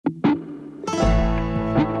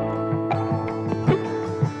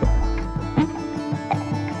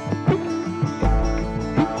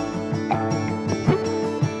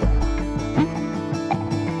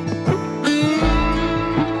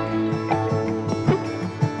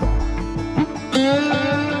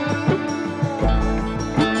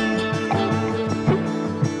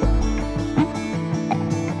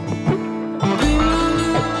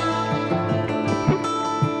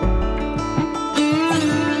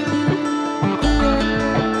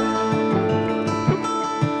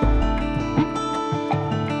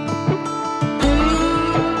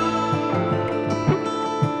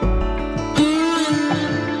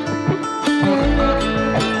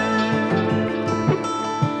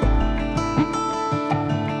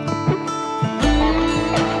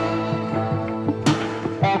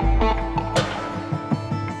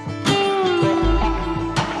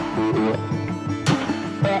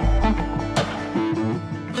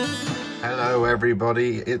Hello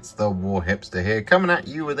everybody, it's the War Hipster here, coming at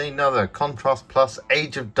you with another Contrast Plus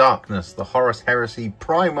Age of Darkness, the Horus Heresy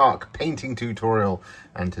Primarch painting tutorial.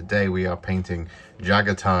 And today we are painting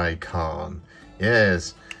Jaghatai Khan.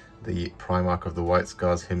 Yes, the Primarch of the White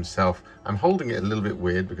Scars himself. I'm holding it a little bit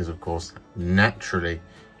weird because of course, naturally,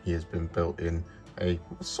 he has been built in a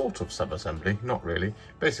sort of sub-assembly, not really.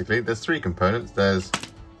 Basically, there's three components. There's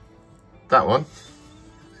that one,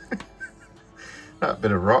 that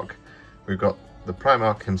bit of rock. We've got the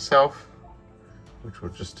Primarch himself, which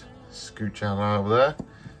we'll just scooch out over there.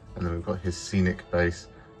 And then we've got his scenic base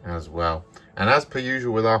as well. And as per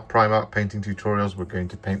usual with our Primarch painting tutorials, we're going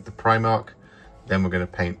to paint the Primarch, then we're going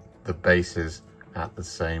to paint the bases at the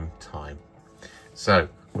same time. So,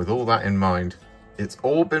 with all that in mind, it's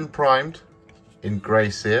all been primed in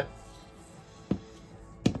Grey Seer.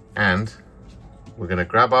 And we're going to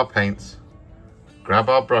grab our paints, grab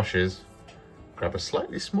our brushes, grab a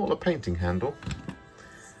slightly smaller painting handle,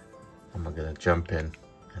 and we're going to jump in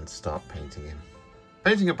and start painting him.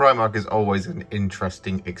 Painting a Primarch is always an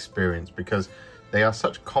interesting experience because they are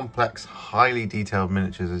such complex, highly detailed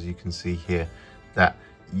miniatures, as you can see here, that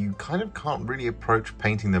you kind of can't really approach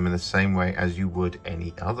painting them in the same way as you would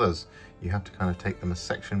any others. You have to kind of take them a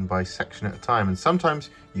section by section at a time, and sometimes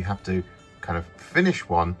you have to kind of finish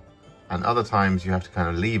one, and other times you have to kind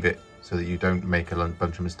of leave it so that you don't make a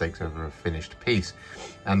bunch of mistakes over a finished piece.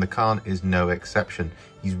 And the Khan is no exception.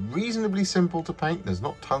 He's reasonably simple to paint. There's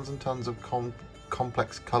not tons and tons of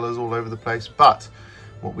complex colours all over the place, but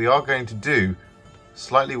what we are going to do,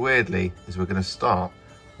 slightly weirdly, is we're going to start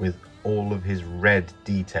with all of his red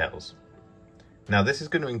details. Now this is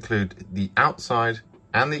going to include the outside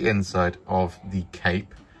and the inside of the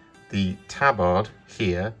cape, the tabard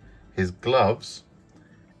here, his gloves,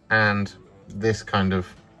 and this kind of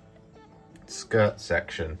skirt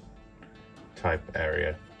section type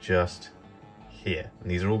area just here.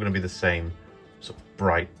 And these are all going to be the same sort of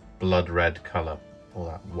bright blood red colour, or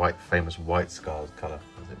that white, famous white scars colour,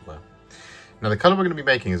 as it were. Now the colour we're going to be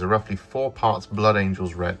making is a roughly 4 parts Blood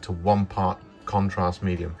Angels Red to 1 part Contrast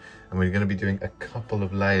Medium, and we're going to be doing a couple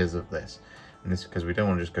of layers of this. And this is because we don't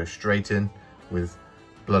want to just go straight in with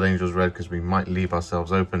Blood Angels Red, because we might leave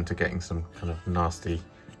ourselves open to getting some kind of nasty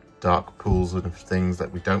dark pools and things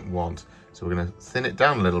that we don't want. So we're going to thin it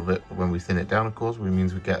down a little bit, but when we thin it down, of course, it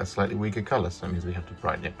means we get a slightly weaker colour, so that means we have to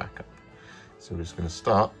brighten it back up. So we're just going to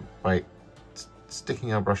start by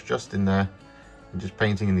sticking our brush just in there and just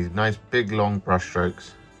painting in these nice big long brush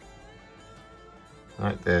strokes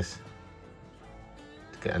like this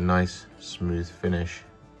to get a nice smooth finish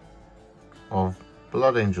of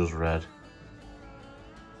Blood Angels Red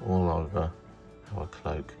all over our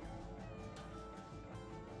cloak.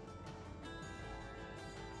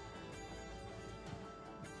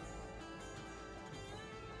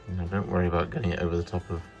 Now don't worry about getting it over the top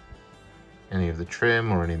of any of the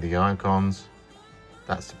trim or any of the icons.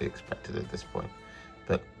 That's to be expected at this point.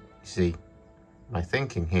 But you see, my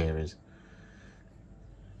thinking here is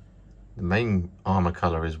the main armor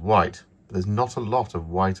color is white, but there's not a lot of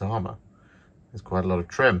white armor. There's quite a lot of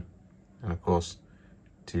trim. And of course,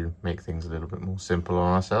 to make things a little bit more simple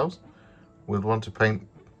on ourselves, we'll want to paint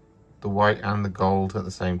the white and the gold at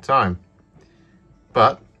the same time.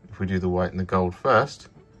 But if we do the white and the gold first,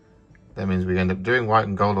 that means we end up doing white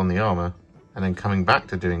and gold on the armor, and then coming back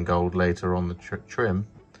to doing gold later on the trim,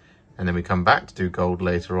 and then we come back to do gold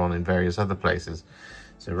later on in various other places.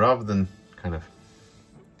 So rather than kind of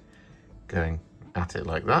going at it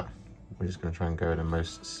like that, we're just going to try and go in a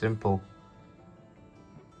most simple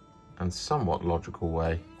and somewhat logical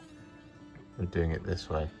way. We're doing it this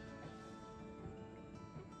way.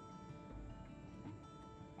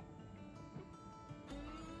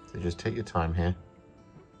 So just take your time here.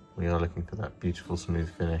 We are looking for that beautiful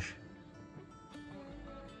smooth finish.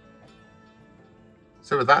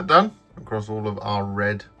 So with that done, across all of our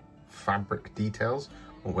red fabric details,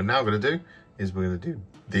 what we're now going to do is we're going to do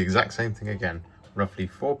the exact same thing again. Roughly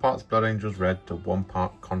 4 parts Blood Angels Red to 1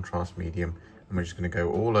 part Contrast Medium, and we're just going to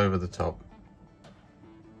go all over the top.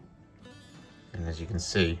 And as you can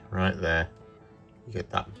see right there, you get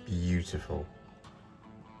that beautiful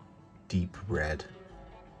deep red,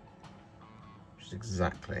 which is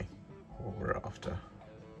exactly what we're after.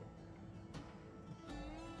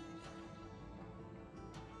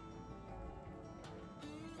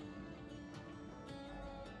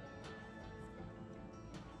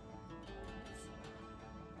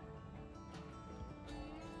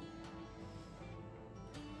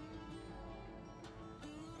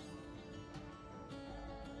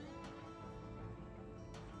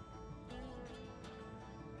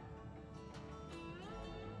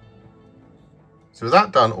 So with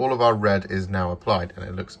that done, all of our red is now applied and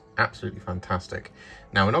it looks absolutely fantastic.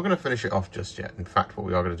 Now we're not going to finish it off just yet. In fact, what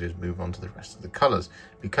we are going to do is move on to the rest of the colours,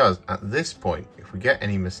 because at this point, if we get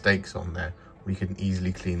any mistakes on there, we can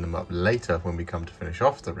easily clean them up later when we come to finish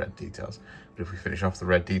off the red details. But if we finish off the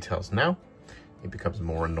red details now, it becomes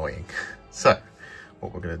more annoying. So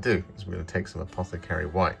what we're going to do is we're going to take some Apothecary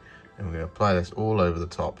White and we're going to apply this all over the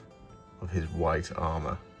top of his white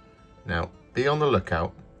armour. Now be on the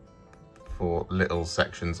lookout for little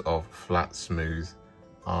sections of flat, smooth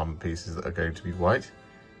armor pieces that are going to be white,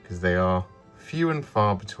 because they are few and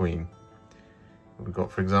far between. We've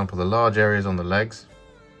got, for example, the large areas on the legs.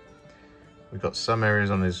 We've got some areas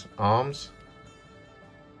on his arms,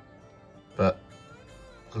 but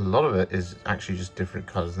a lot of it is actually just different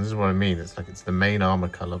colors. And this is what I mean. It's like it's the main armor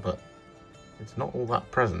color, but it's not all that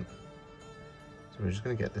present. So we're just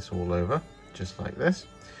going to get this all over, just like this.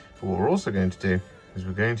 But what we're also going to do is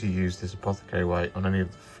we're going to use this Apothecary White on any of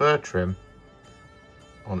the fur trim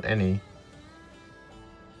on any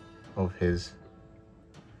of his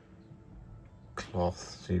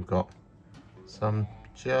cloth. So you've got some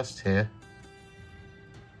just here,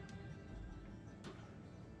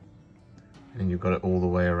 and you've got it all the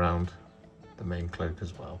way around the main cloak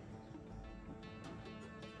as well.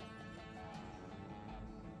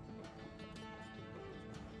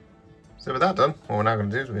 So with that done, what we're now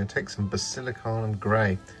going to do is we're going to take some Basilicanum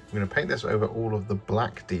Grey. We're going to paint this over all of the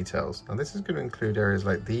black details. Now this is going to include areas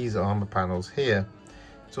like these armor panels here.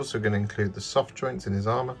 It's also going to include the soft joints in his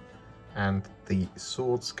armor and the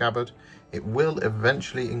sword scabbard. It will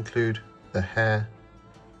eventually include the hair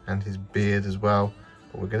and his beard as well,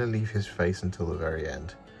 but we're going to leave his face until the very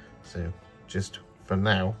end. So just for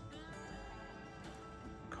now,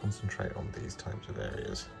 concentrate on these types of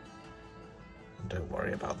areas. And don't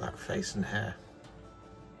worry about that face and hair.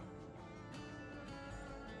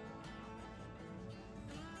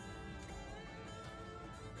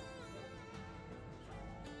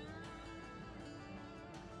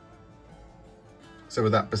 So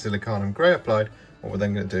with that Basilicanum Grey applied, what we're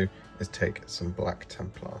then going to do is take some black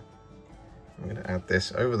Templar. I'm going to add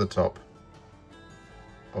this over the top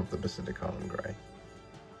of the Basilicanum Grey.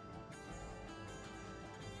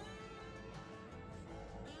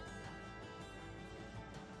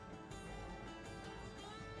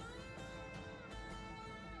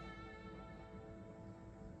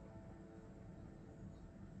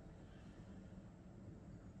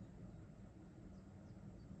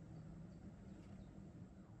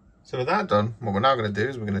 So with that done, what we're now going to do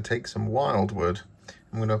is we're going to take some Wyldwood.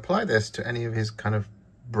 I'm going to apply this to any of his kind of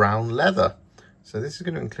brown leather. So this is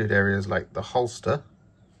going to include areas like the holster,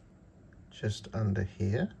 just under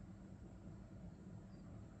here.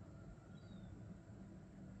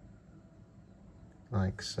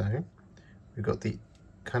 Like so. We've got the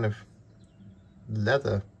kind of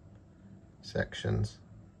leather sections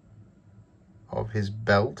of his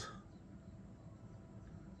belt.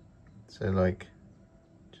 So like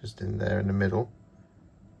just in there in the middle,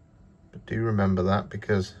 but do remember that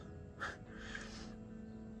because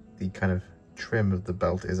the kind of trim of the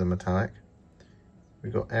belt is a metallic.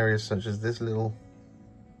 We've got areas such as this little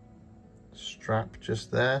strap just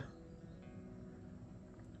there.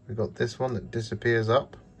 We've got this one that disappears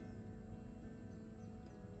up.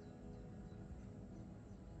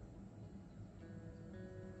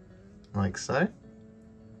 Like so.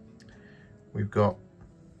 We've got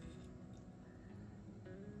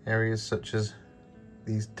areas such as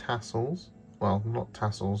these tassels, well, not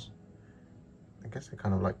tassels, I guess they're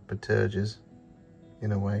kind of like baturges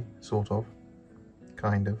in a way, sort of,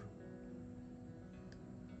 kind of.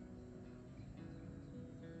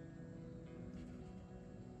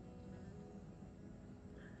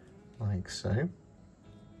 Like so. And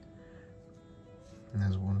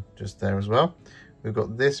there's one just there as well. We've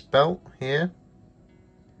got this belt here.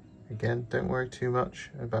 Again, don't worry too much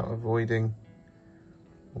about avoiding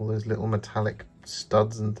all those little metallic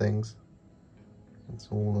studs and things. It's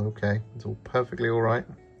all okay. It's all perfectly all right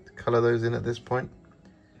to colour those in at this point.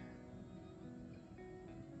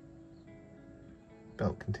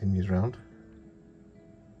 Belt continues round.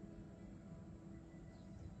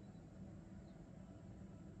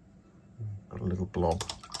 Got a little blob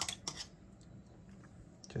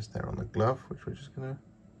just there on the glove, which we're just going to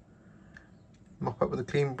mop up with a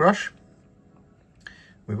clean brush.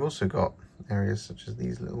 We've also got areas such as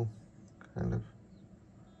these little kind of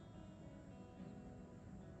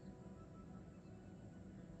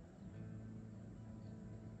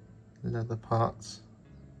leather parts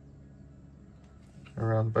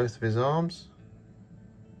around both of his arms.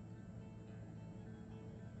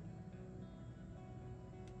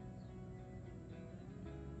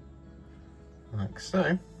 Like like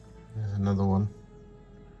so. There's another one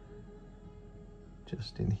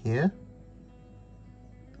just in here.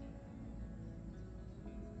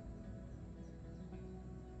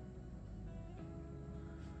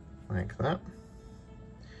 Like that.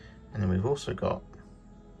 And then we've also got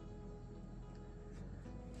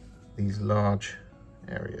these large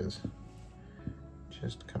areas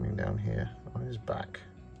just coming down here on his back,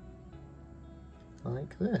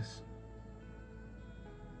 like this.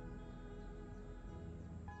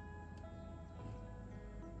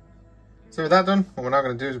 So with that done, what we're now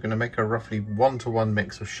going to do is we're going to make a roughly 1-to-1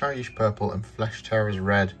 mix of Shyish Purple and Flesh Tearers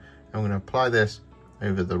Red. And we're going to apply this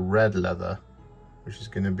over the red leather, which is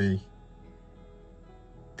going to be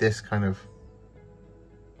this kind of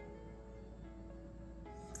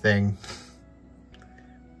thing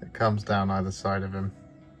that comes down either side of him.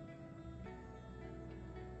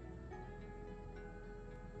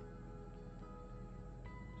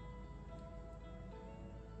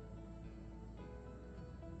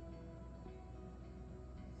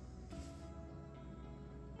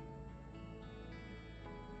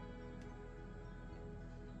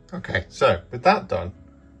 Okay, so with that done,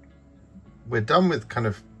 we're done with kind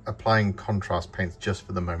of applying contrast paints just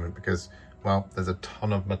for the moment because, well, there's a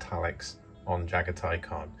ton of metallics on Jaghatai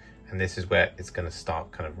Khan, and this is where it's going to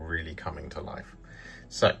start kind of really coming to life.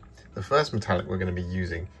 So the first metallic we're going to be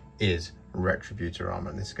using is Retributor Armour,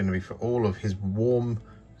 and this is going to be for all of his warm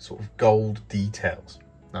sort of gold details.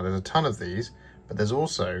 Now there's a ton of these, but there's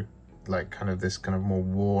also like kind of this kind of more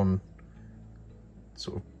worn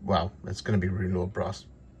sort of, well, it's going to be Runelord Brass.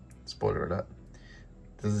 Spoiler alert.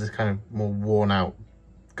 There's this kind of more worn out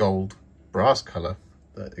gold brass colour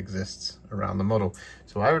that exists around the model.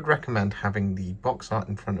 So I would recommend having the box art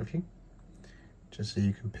in front of you, just so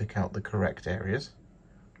you can pick out the correct areas.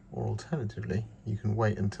 Or alternatively, you can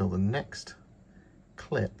wait until the next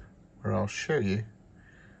clip where I'll show you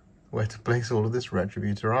where to place all of this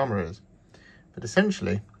Retributor Armour is. But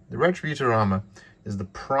essentially, the Retributor Armour is the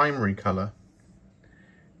primary colour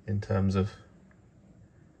in terms of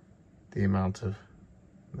the amount of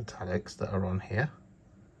metallics that are on here.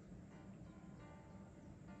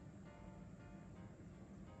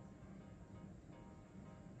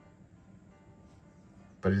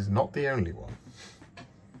 But it's not the only one.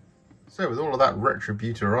 So with all of that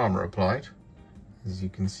Retributor Armour applied, as you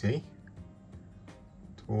can see,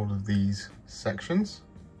 to all of these sections,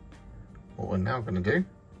 what we're now going to do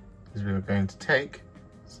is we're going to take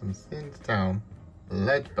some thinned down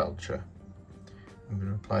Leadbelcher. I'm going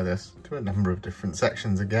to apply this to a number of different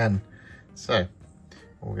sections again. So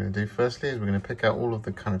what we're going to do firstly is we're going to pick out all of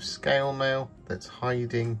the kind of scale mail that's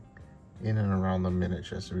hiding in and around the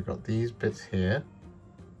miniature. So we've got these bits here,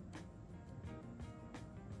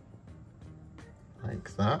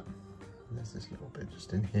 like that. And there's this little bit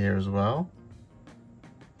just in here as well,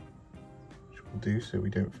 which we'll do so we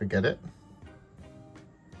don't forget it.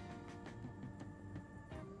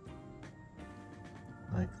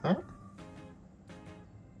 Like that.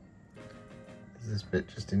 There's this bit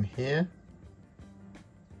just in here.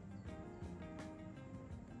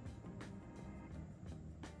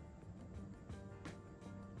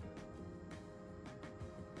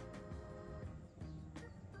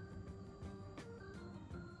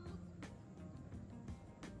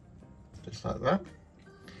 Just like that.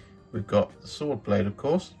 We've got the sword blade, of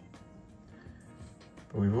course,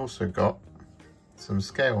 but we've also got some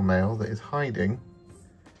scale mail that is hiding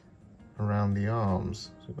around the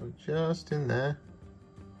arms. So we've got just in there.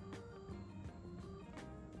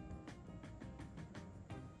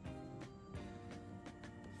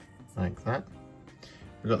 Like that.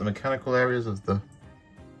 We've got the mechanical areas of the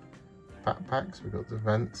backpacks. We've got the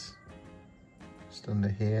vents just under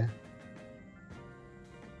here.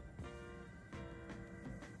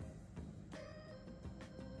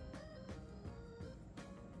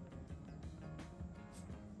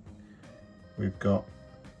 We've got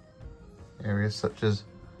areas such as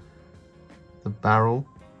the barrel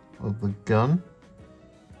of the gun.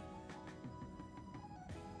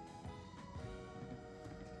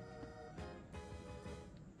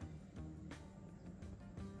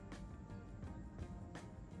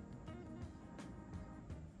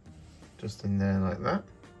 Just in there like that.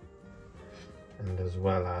 And as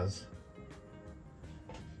well as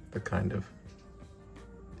the kind of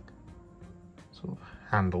sort of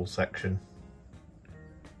handle section.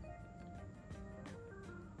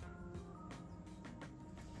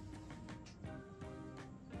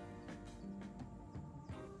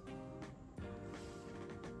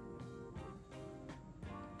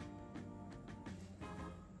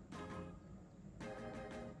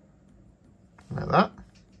 Like that.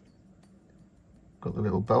 Got the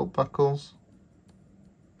little belt buckles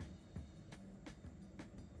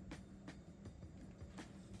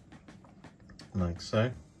like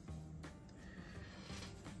so.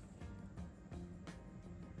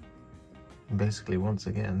 And basically, once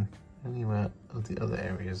again, anywhere of the other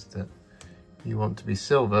areas that you want to be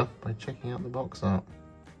silver by checking out the box art.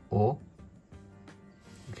 Or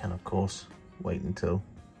you can, of course, wait until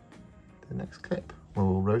the next clip where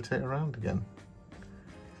we'll rotate around again.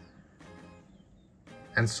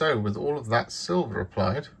 And so, with all of that silver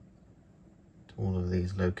applied to all of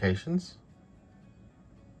these locations,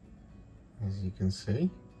 as you can see,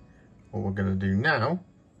 what we're going to do now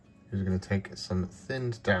is we're going to take some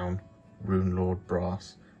thinned down Runelord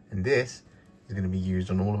Brass, and this is going to be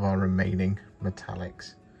used on all of our remaining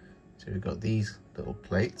metallics. So we've got these little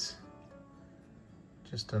plates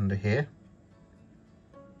just under here.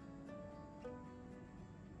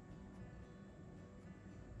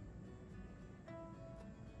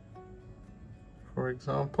 For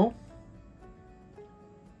example.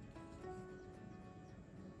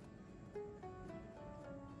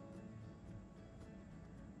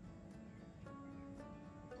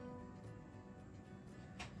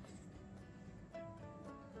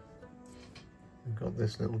 We've got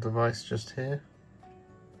this little device just here.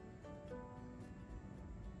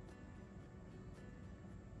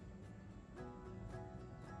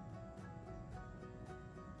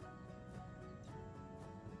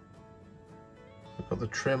 We've got the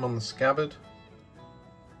trim on the scabbard.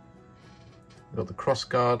 We've got the cross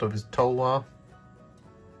guard of his tulwar.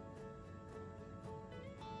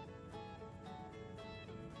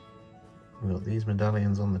 We've got these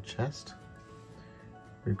medallions on the chest.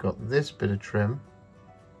 We've got this bit of trim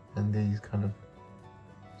and these kind of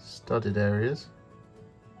studded areas.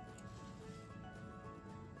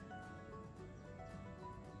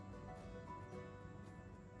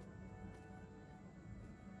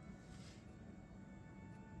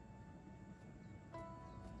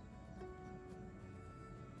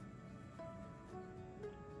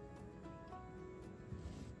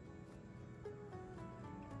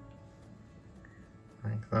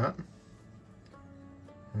 Like that.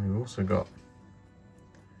 And we've also got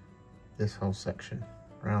this whole section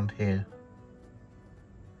around here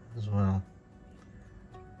as well.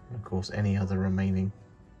 And of course any other remaining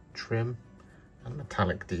trim and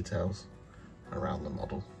metallic details around the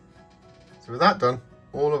model. So with that done,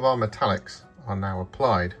 all of our metallics are now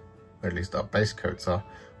applied, or at least our base coats are.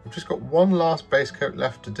 We've just got one last base coat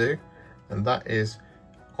left to do, and that is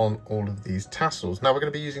on all of these tassels. Now we're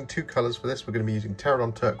going to be using two colours for this. We're going to be using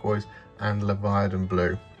Terradon Turquoise and Leviadon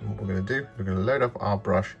Blue. And what we're going to do, we're going to load up our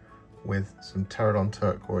brush with some Terradon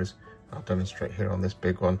Turquoise. I'll demonstrate here on this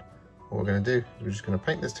big one. What we're going to do is we're just going to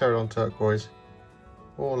paint this Terradon Turquoise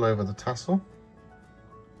all over the tassel.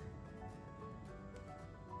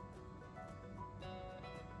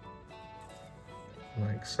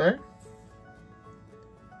 Like so.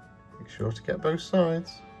 Make sure to get both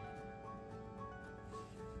sides.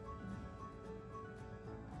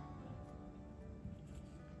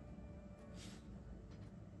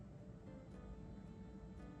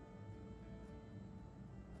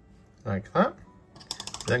 Like that.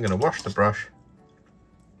 Then I'm going to wash the brush,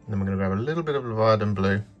 and then we're going to grab a little bit of Leviadon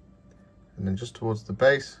Blue, and then just towards the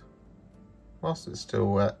base, whilst it's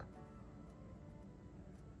still wet,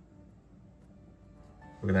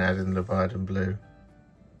 we're going to add in Leviadon Blue.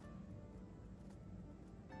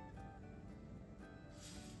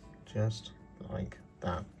 Just like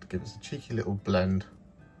that, to give us a cheeky little blend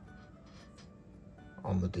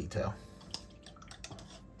on the detail.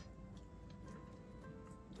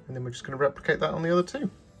 And then we're just going to replicate that on the other two.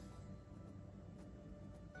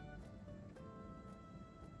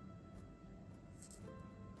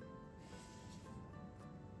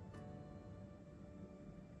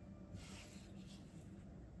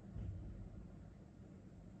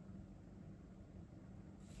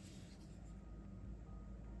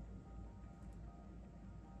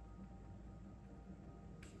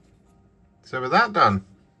 So with that done,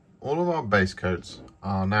 all of our base coats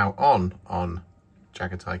are now on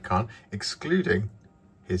Jaghatai Khan, excluding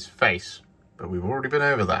his face, but we've already been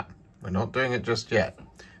over that. We're not doing it just yet.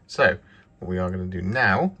 So what we are going to do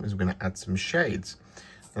now is we're going to add some shades.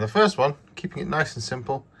 Now the first one, keeping it nice and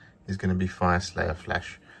simple, is going to be Fyreslayer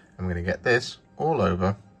Flesh. And we're going to get this all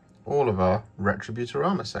over all of our Retributor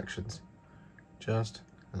Armour sections, just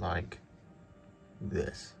like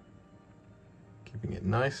this. Keeping it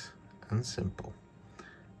nice and simple,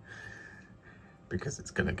 because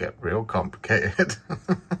it's going to get real complicated.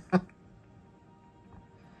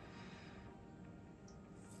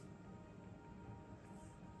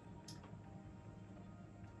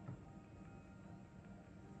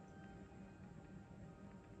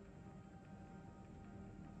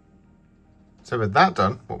 So with that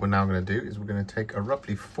done, what we're now going to do is we're going to take a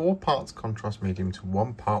roughly 4 parts contrast medium to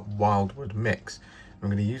 1 part Wyldwood mix. I'm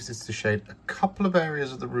going to use this to shade a couple of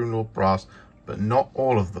areas of the Runelord Brass, but not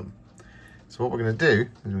all of them. So what we're going to do is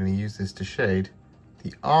we're going to use this to shade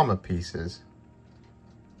the armor pieces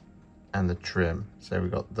and the trim. So we've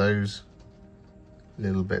got those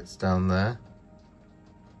little bits down there.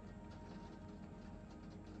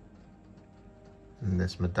 And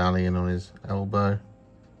this medallion on his elbow.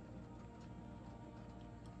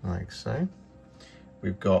 Like so.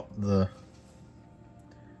 We've got the,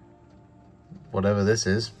 whatever this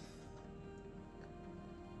is.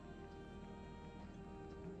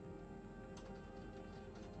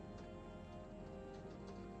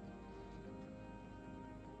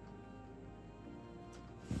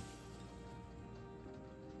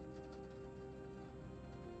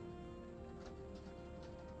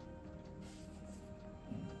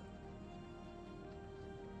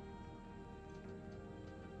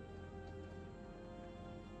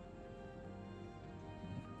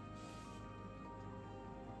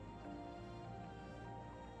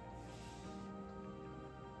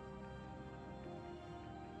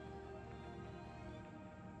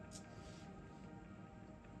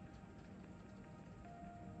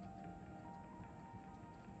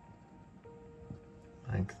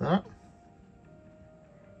 Like that.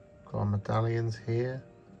 Got our medallions here.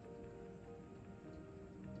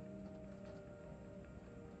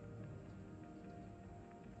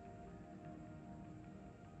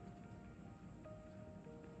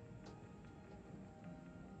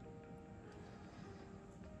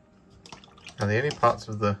 Now the only parts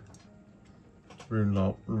of the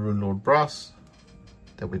Runelord Brass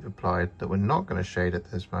that we've applied that we're not going to shade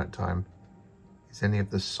at this right time is any of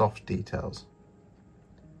the soft details.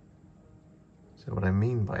 So what I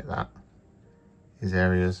mean by that is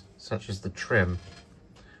areas such as the trim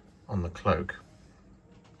on the cloak.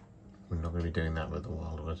 We're not going to be doing that with the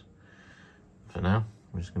Wyldwood. For now,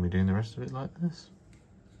 we're just going to be doing the rest of it like this.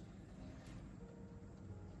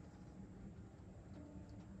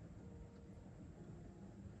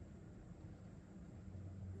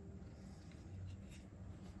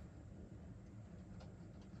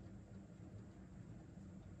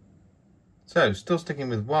 So, still sticking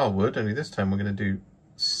with Wyldwood, only this time we're going to do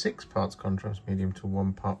 6 parts contrast medium to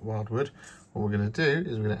 1 part Wyldwood. What we're going to do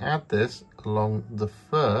is we're going to add this along the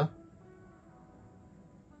fur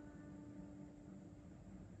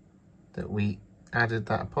that we added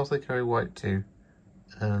that Apothecary White to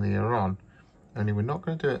earlier on. Only we're not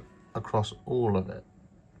going to do it across all of it.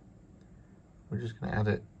 We're just going to add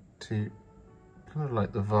it to kind of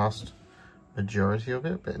like the vast majority of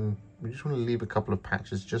it, but we just want to leave a couple of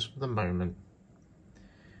patches just for the moment,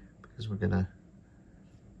 because we're going to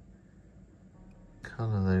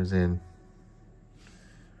colour those in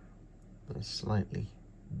with a slightly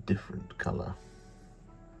different colour.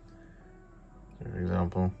 So for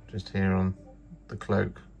example, just here on the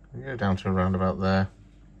cloak, we go down to around about there.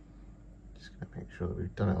 Just going to make sure that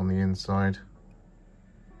we've done it on the inside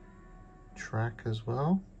track as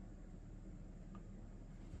well.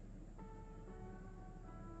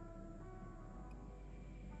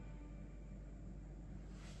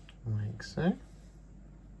 Like so.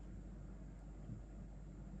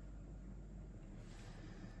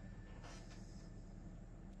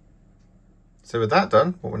 So with that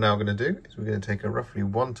done, what we're now going to do is we're going to take a roughly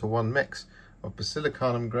 1-to-1 mix of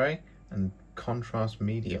Basilicanum Grey and contrast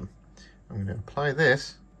medium. I'm going to apply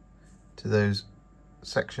this to those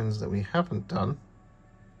sections that we haven't done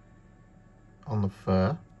on the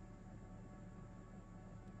fur,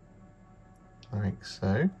 like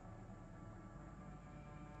so.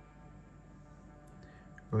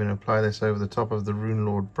 We're going to apply this over the top of the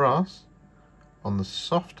Runelord Brass on the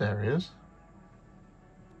soft areas.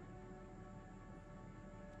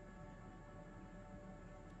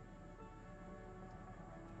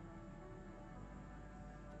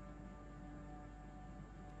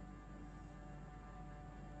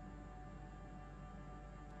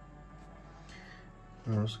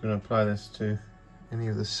 And we're also going to apply this to any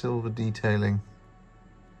of the silver detailing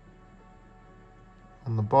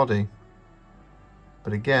on the body.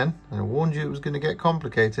 But again, I warned you it was going to get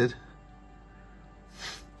complicated.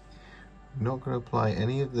 I'm not going to apply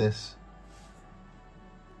any of this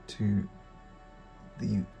to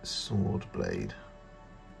the sword blade.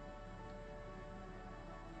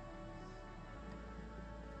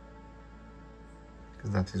 Because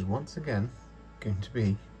that is once again going to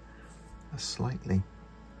be a slightly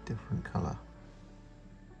different colour.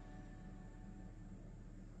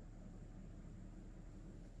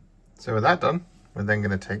 So with that done, we're then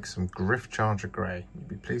going to take some Gryph-Charger Grey. You'll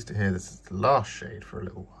be pleased to hear this is the last shade for a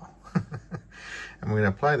little while. And we're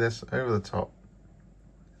going to apply this over the top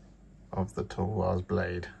of the Turquoise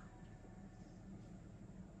blade.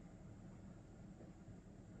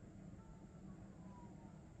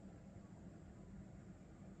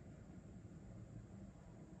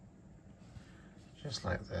 Just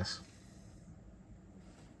like this.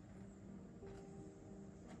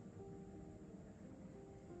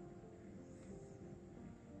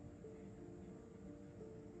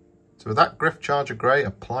 So with that Gryph-Charger Grey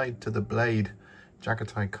applied to the blade,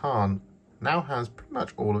 Jaghatai Khan now has pretty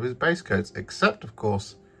much all of his base coats, except of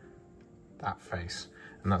course that face.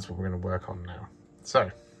 And that's what we're going to work on now. So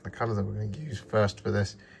the colour that we're going to use first for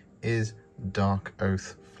this is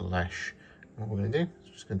Darkoath Flesh. And what we're going to do is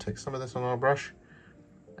we're just going to take some of this on our brush,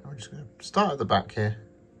 and we're just going to start at the back here,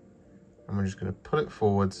 and we're just going to put it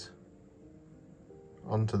forwards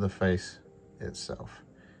onto the face itself.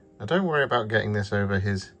 Now don't worry about getting this over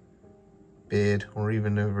his beard or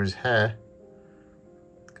even over his hair,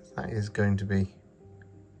 because that is going to be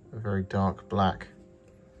a very dark black.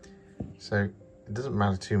 So it doesn't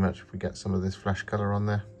matter too much if we get some of this flesh colour on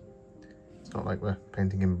there. It's not like we're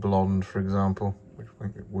painting in blonde, for example, which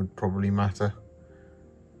would probably matter.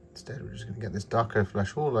 Instead, we're just going to get this Darkoath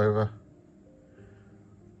Flesh all over,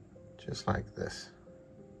 just like this.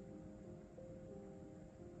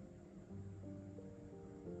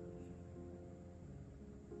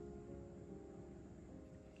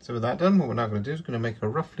 So with that done, what we're now going to do is going to make a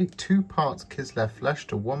roughly 2 parts Kislev Flesh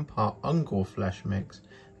to 1 part Ungor Flesh mix.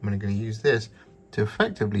 I'm going to use this to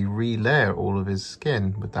effectively re-layer all of his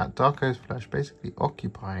skin, with that Darkoath Flesh basically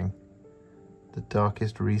occupying the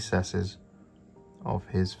darkest recesses of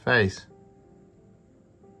his face.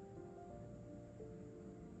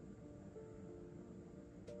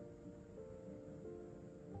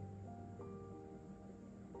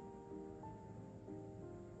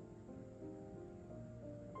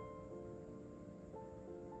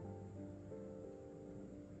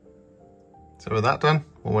 So with that done,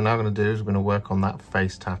 what we're now going to do is we're going to work on that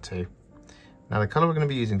face tattoo. Now the colour we're going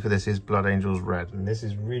to be using for this is Blood Angels Red, and this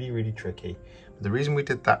is really, really tricky. But the reason we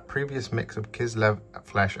did that previous mix of Kislev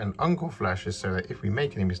Flesh and Ungor Flesh is so that if we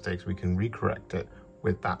make any mistakes, we can recorrect it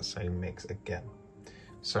with that same mix again.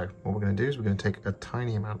 So what we're going to do is we're going to take a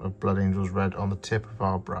tiny amount of Blood Angels Red on the tip of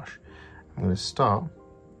our brush. I'm going to start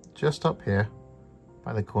just up here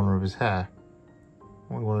by the corner of his hair.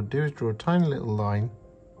 What we want to do is draw a tiny little line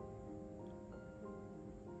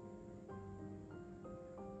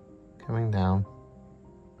coming down,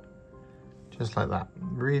 just like that.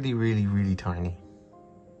 Really, really, really tiny.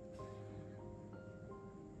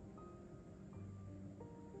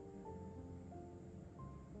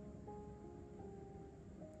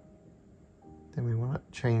 Then we want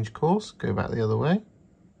to change course, go back the other way,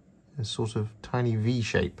 a sort of tiny V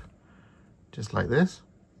shape, just like this.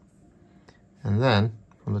 And then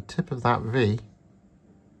from the tip of that V,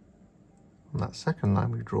 on that second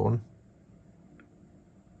line we've drawn,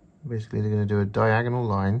 basically they're going to do a diagonal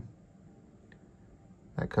line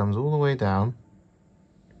that comes all the way down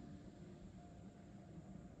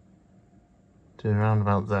to around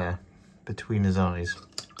about there, between his eyes.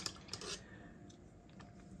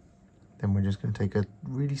 Then we're just going to take a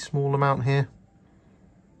really small amount here.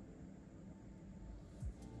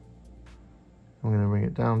 I'm going to bring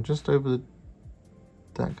it down just over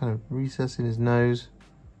that kind of recess in his nose,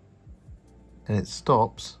 and it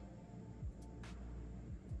stops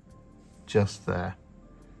just there,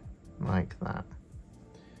 like that.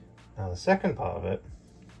 Now the second part of it,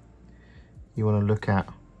 you want to look at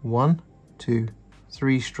 1, 2,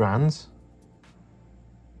 3 strands,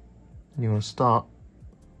 and you want to start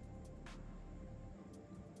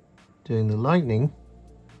doing the lightning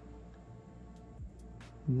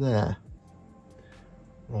there,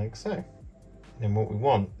 like so. And then what we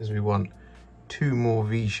want is we want 2 more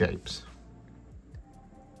V shapes.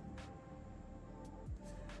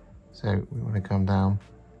 So we want to come down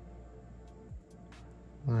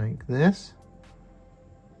like this,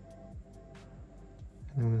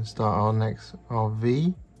 and we're going to start our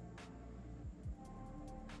V.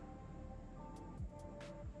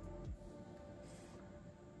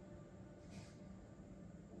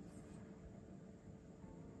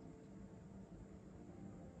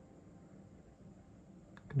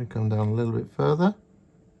 Going to come down a little bit further,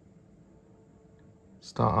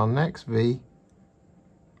 start our next V,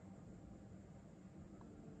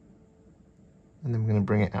 and then we're going to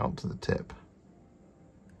bring it out to the tip.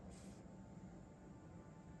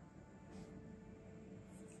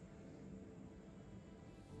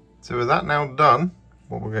 So with that now done,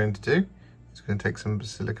 what we're going to do is going to take some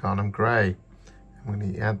Basilicanum Grey, and we're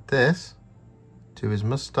going to add this to his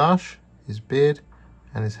moustache, his beard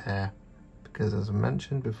and his hair, because as I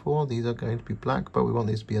mentioned before, these are going to be black, but we want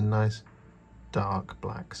these to be a nice dark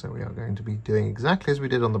black. So we are going to be doing exactly as we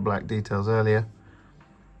did on the black details earlier.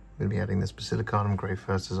 We're going to be adding this Basilicanum Grey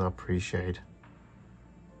first as our pre-shade.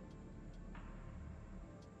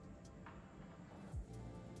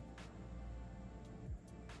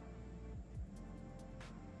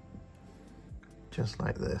 Just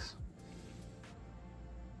like this.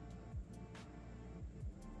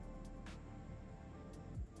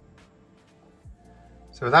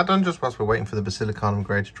 So with that done, just whilst we're waiting for the Basilicanum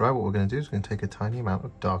Grey to dry, what we're going to do is we're going to take a tiny amount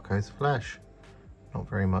of Darkoath Flesh. Not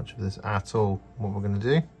very much of this at all. What we're going to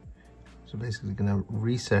do is we're basically going to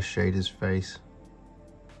recess shade his face.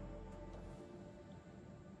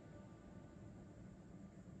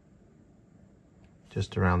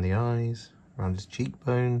 Just around the eyes, around his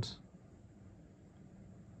cheekbones.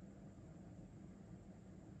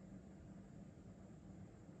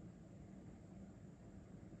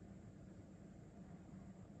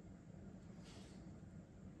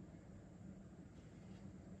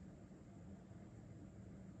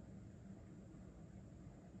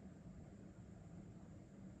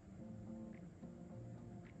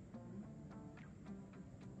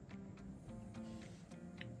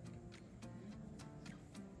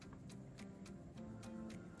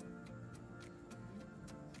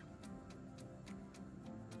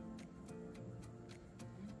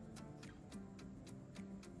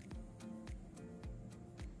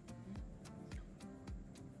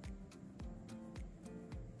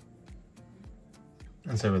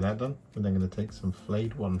 And so with that done, we're then going to take some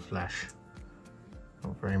Flayed One Flesh.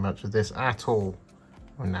 Not very much of this at all.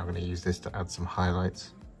 We're now going to use this to add some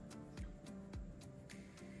highlights.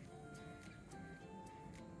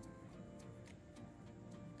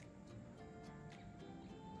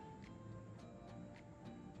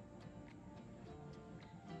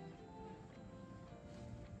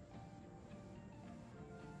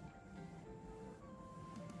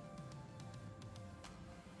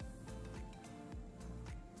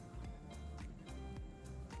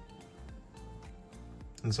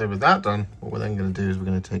 And so with that done, what we're then going to do is we're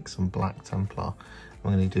going to take some black Templar.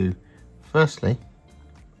 We're going to do, firstly,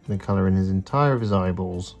 the colour in his entire of his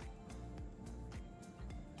eyeballs.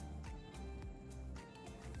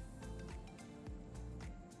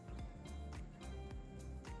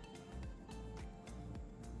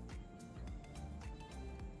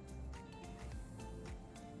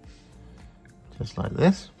 Just like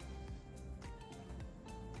this.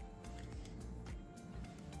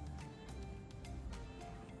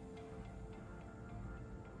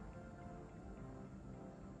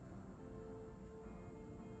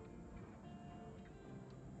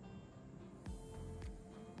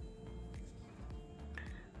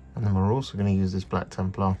 And then we're also going to use this black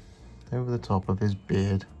Templar over the top of his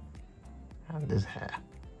beard and his hair.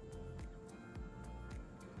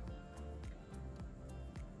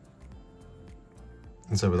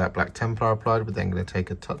 And so with that black Templar applied, we're then going to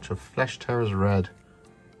take a touch of Flesh Terror's Red,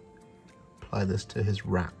 apply this to his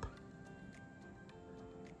wrap.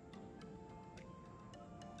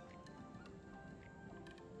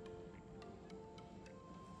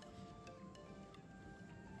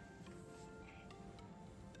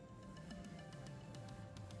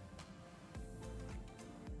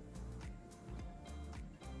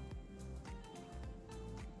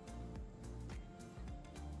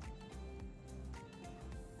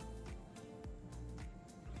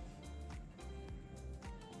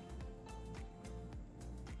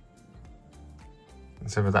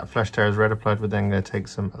 So with that Flesh Terror's Red applied, we're then going to take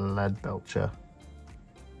some Leadbelcher.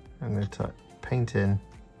 I'm going to paint in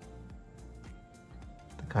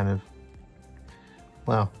the kind of,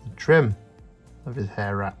 well, the trim of his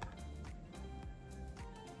hair wrap.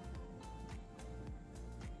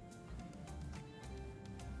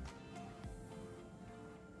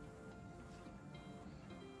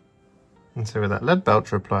 And so with that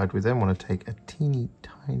Leadbelcher applied, we then want to take a teeny,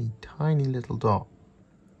 tiny little dot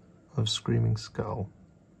of Screaming Skull.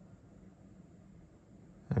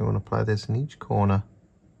 And we want to apply this in each corner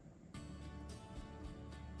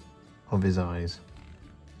of his eyes.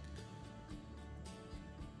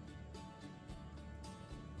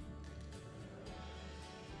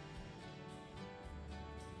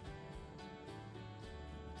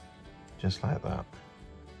 Just like that.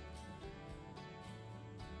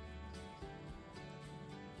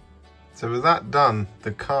 So with that done,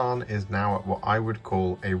 the Khan is now at what I would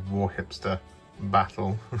call a war hipster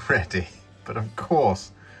battle ready. But of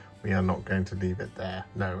course, we are not going to leave it there.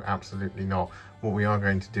 No, absolutely not. What we are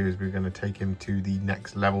going to do is we're going to take him to the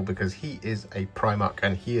next level because he is a Primarch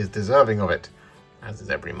and he is deserving of it, as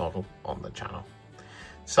is every model on the channel.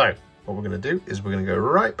 So what we're going to do is we're going to go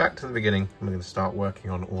right back to the beginning and we're going to start working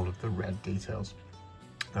on all of the red details.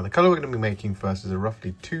 Now the colour we're going to be making first is a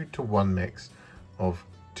roughly 2-to-1 mix of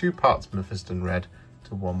 2 parts Mephiston Red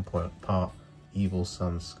to 1 part Evil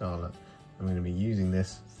Sun Scarlet. I'm going to be using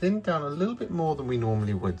this thinned down a little bit more than we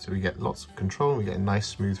normally would, so we get lots of control and we get a nice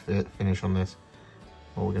smooth finish on this.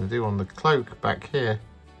 What we're going to do on the cloak back here,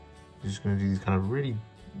 we're just going to do these kind of really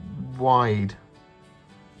wide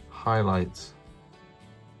highlights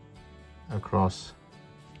across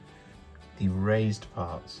the raised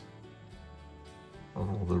parts of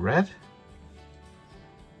all the red,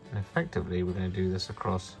 and effectively we're going to do this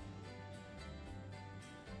across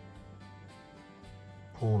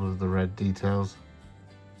all of the red details.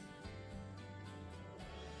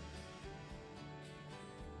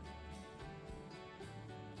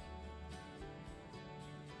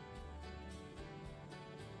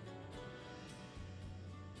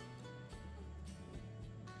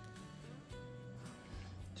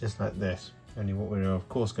 Just like this. Only what we're of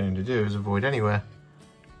course going to do is avoid anywhere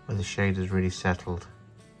where the shade is really settled.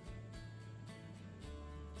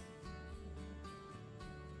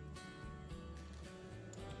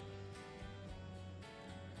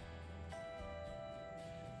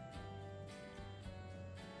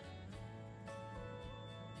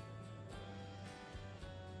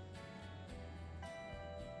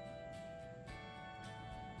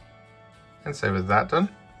 And so with that done,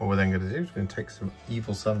 what we're then going to do is we're going to take some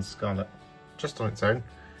Evil Sun Scarlet just on its own.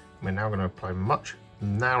 We're now going to apply much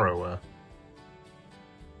narrower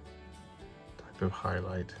type of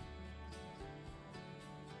highlight.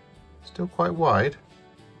 Still quite wide.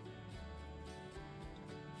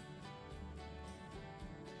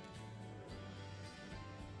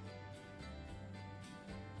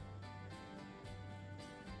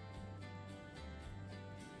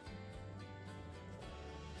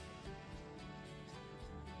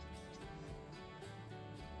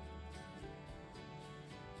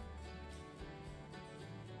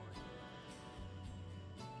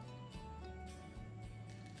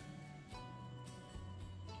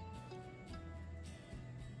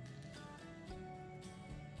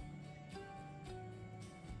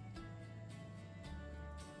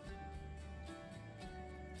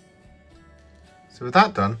 So with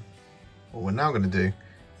that done, what we're now going to do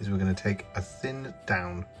is we're going to take a thinned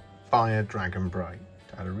down Fire Dragon Bright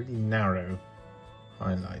to add a really narrow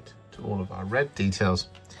highlight to all of our red details.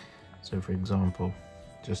 So for example,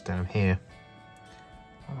 just down here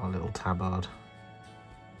on our little tabard.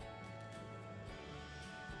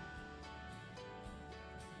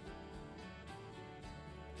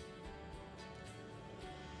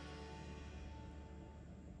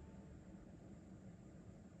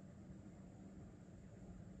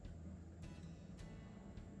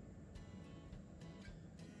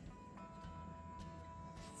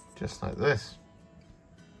 Just like this.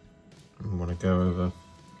 And we want to go over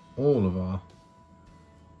all of our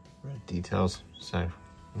red details, so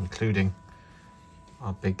including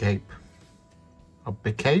our big cape. Our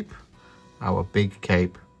big cape? Our big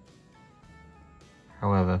cape.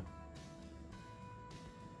 However,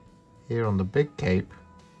 here on the big cape,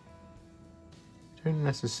 you don't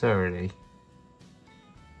necessarily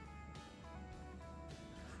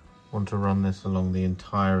want to run this along the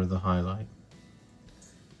entire of the highlight,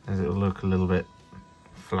 as it will look a little bit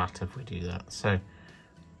flat if we do that. So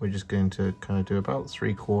we're just going to kind of do about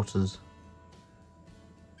 3/4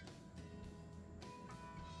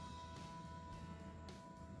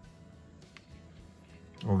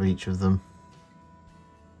 of each of them.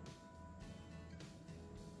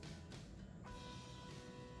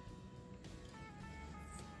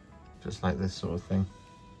 Just like this sort of thing.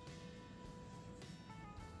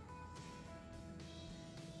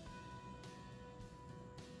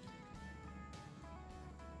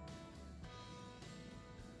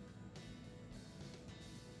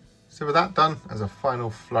 So with that done, as a final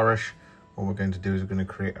flourish, what we're going to do is we're going to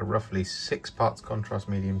create a roughly 6 parts contrast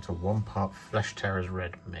medium to 1 part Flesh Terror's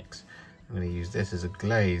red mix. I'm going to use this as a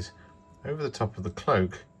glaze over the top of the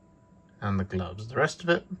cloak and the gloves. The rest of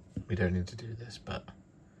it, we don't need to do this, but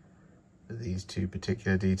for these 2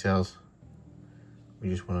 particular details, we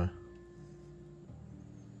just want to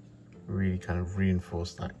really kind of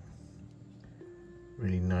reinforce that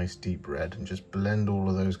really nice deep red and just blend all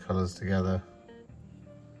of those colours together.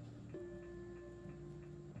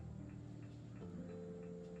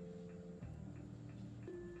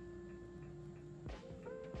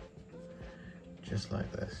 Just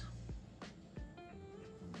like this.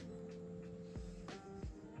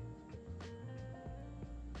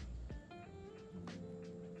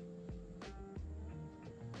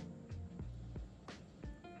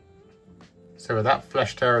 So with that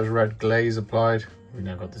Flesh Tearer's red glaze applied, we've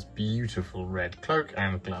now got this beautiful red cloak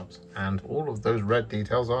and gloves, and all of those red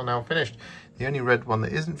details are now finished. The only red one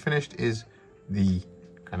that isn't finished is the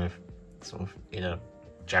kind of sort of inner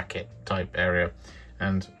jacket type area,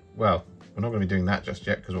 and well, we're not going to be doing that just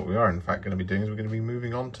yet, because what we are in fact going to be doing is we're going to be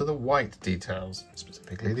moving on to the white details,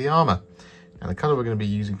 specifically the armour. And the colour we're going to be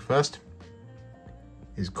using first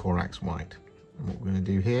is Corax White, and what we're going to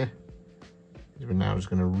do here is we're now just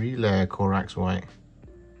going to relayer Corax White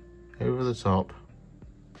over the top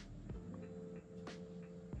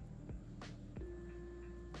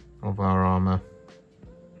of our armour,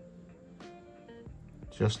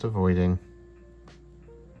 just avoiding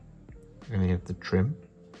any of the trim,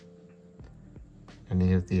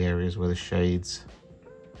 any of the areas where the shades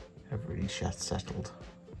have really settled.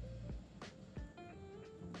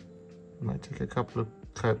 Might take a couple of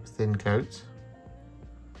thin coats,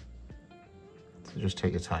 so just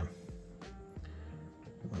take your time.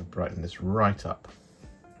 I'm going to brighten this right up.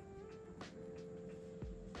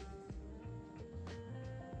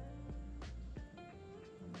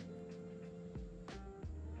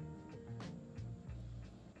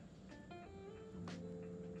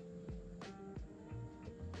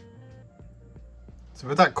 So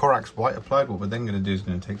with that Corax White applied, what we're then going to do is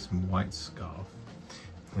going to take some white scarf.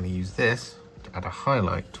 I'm going to use this to add a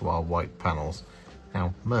highlight to our white panels.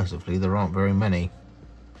 Now, mercifully, there aren't very many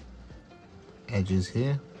edges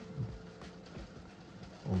here,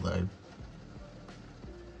 although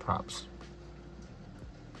perhaps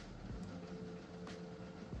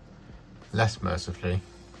less mercifully,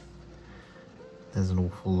 there's an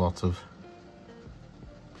awful lot of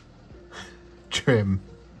trim.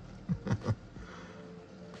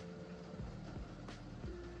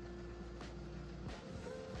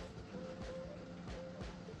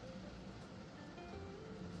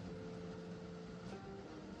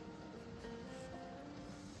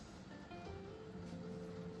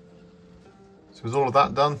 So with all of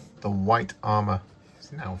that done, the white armour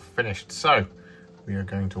is now finished. So we are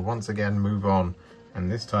going to once again move on,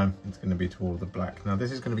 and this time it's going to be to all of the black. Now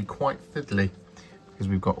this is going to be quite fiddly because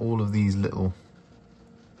we've got all of these little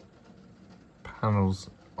panels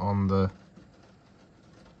on the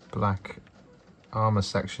black armour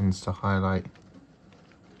sections to highlight.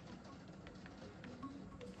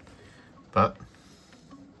 But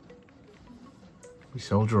we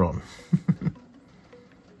soldier on.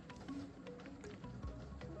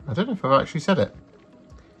 I don't know if I've actually said it.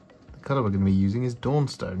 The colour we're going to be using is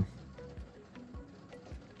Dawnstone.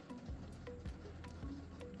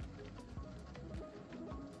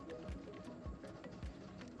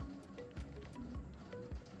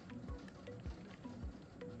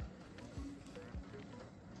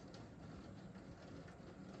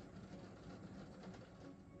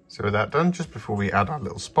 So with that done, just before we add our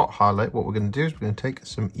little spot highlight, what we're going to do is we're going to take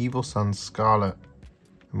some Evil Sunz Scarlet,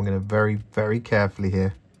 and we're going to very, very carefully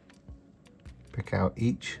here pick out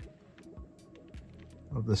each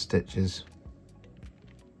of the stitches.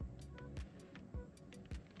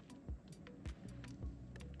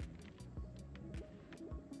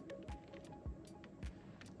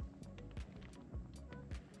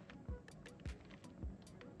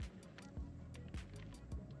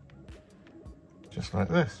 Just like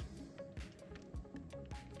this.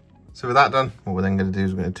 So with that done, what we're then going to do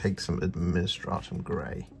is we're going to take some Administratum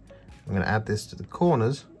Grey. I'm going to add this to the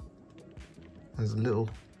corners as a little,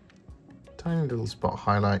 tiny little spot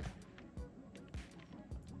highlight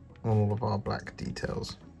on all of our black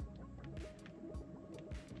details.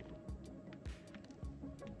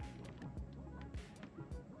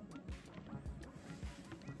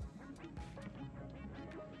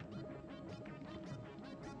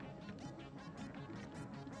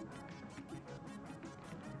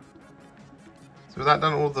 So with that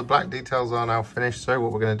done, all of the black details are now finished. So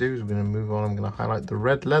what we're going to do is we're going to move on. I'm going to highlight the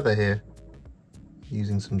red leather here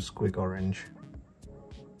using some Squig Orange.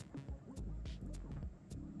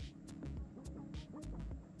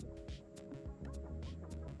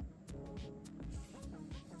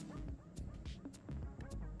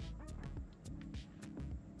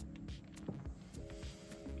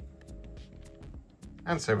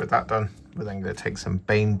 And so with that done, we're then going to take some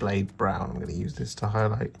Baneblade Brown. I'm going to use this to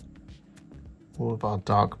highlight all of our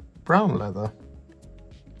dark brown leather.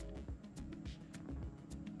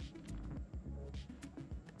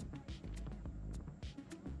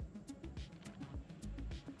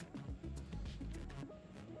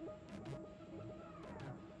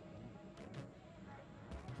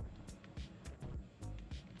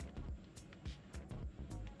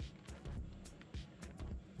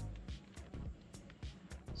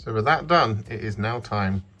 So with that done, it is now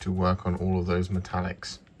time to work on all of those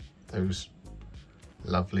metallics, those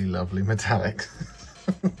lovely, lovely metallic.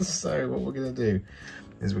 So what we're going to do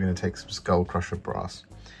is we're going to take some Skullcrusher Brass.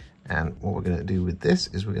 And what we're going to do with this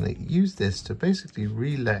is we're going to use this to basically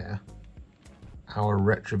relayer our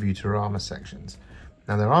Retributor Armour sections.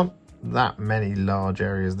 Now there aren't that many large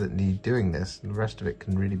areas that need doing this. The rest of it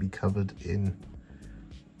can really be covered in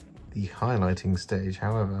the highlighting stage.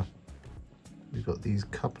 However, we've got these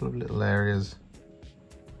couple of little areas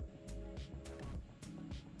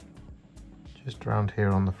just around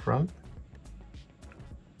here on the front,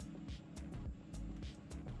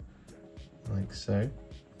 like so.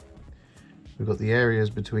 We've got the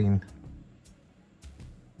areas between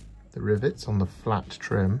the rivets on the flat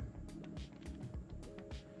trim.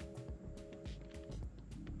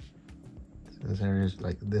 So there's areas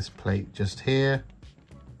like this plate just here.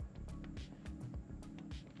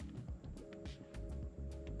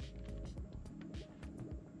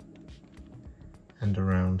 And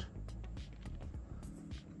around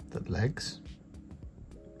the legs.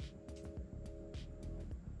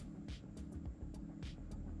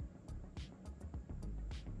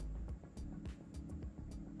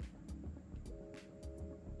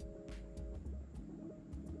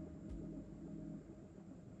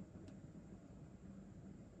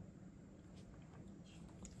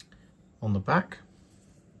 On the back,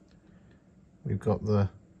 we've got the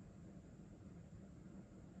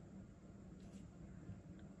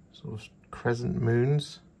sort of crescent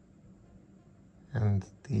moons and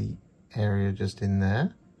the area just in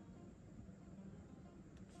there,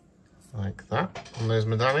 like that on those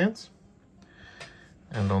medallions.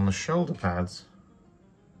 And on the shoulder pads,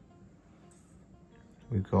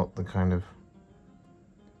 we've got the kind of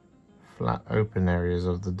flat open areas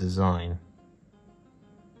of the design.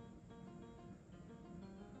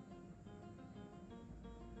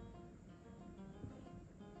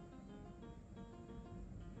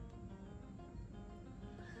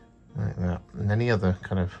 Like that. And any other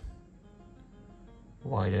kind of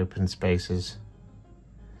wide open spaces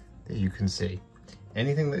that you can see.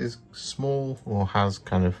 Anything that is small or has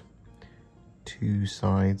kind of two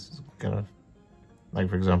sides, kind of like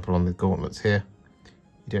for example on the gauntlets here,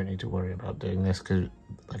 you don't need to worry about doing this because,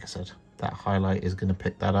 like I said, that highlight is going to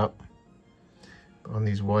pick that up. But on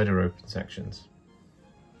these wider open sections,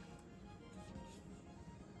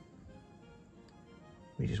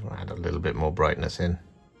 we just want to add a little bit more brightness in.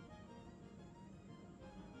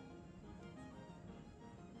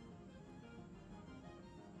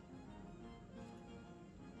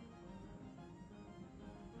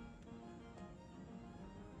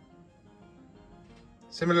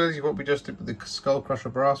 Similarly to what we just did with the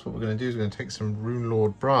Skullcrusher Brass, what we're going to do is we're going to take some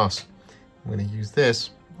Runelord Brass. I'm going to use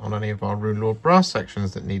this on any of our Runelord Brass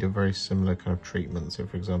sections that need a very similar kind of treatment. So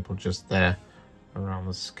for example, just there around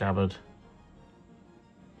the scabbard.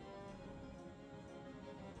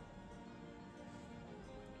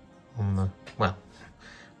 On the, well,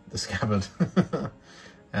 the scabbard.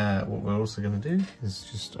 What we're also going to do is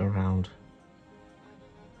just around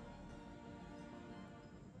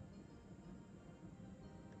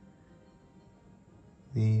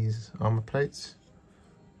these armor plates.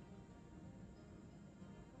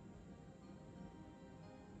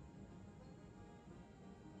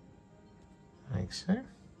 Like so.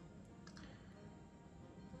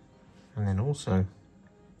 And then also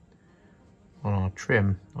on our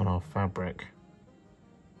trim, on our fabric.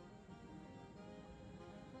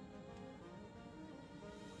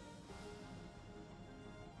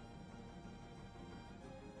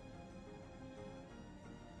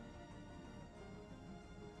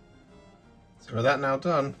 So with that now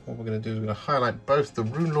done, what we're going to do is we're going to highlight both the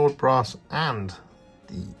Runelord Brass and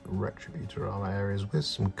the Retributor Armour areas with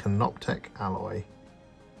some Canoptek Alloy.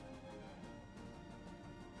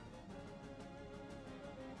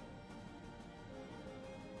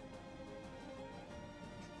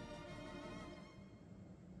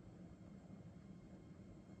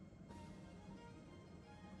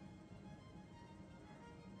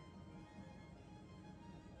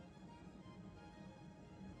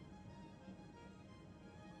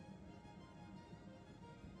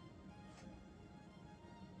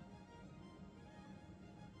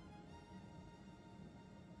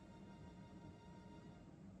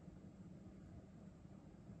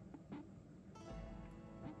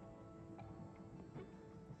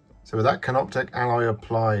 So with that Canoptek Alloy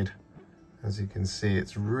applied, as you can see,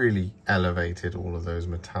 it's really elevated all of those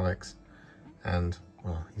metallics, and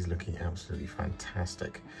well, he's looking absolutely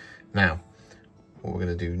fantastic. Now, what we're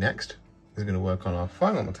going to do next is we're going to work on our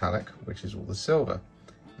final metallic, which is all the silver.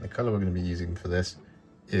 And the colour we're going to be using for this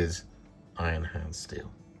is Iron Hand Steel.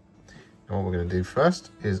 And what we're going to do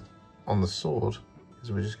first is on the sword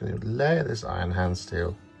is we're just going to layer this iron hand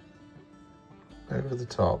steel over the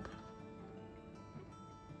top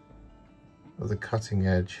of the cutting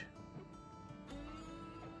edge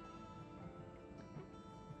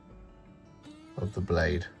of the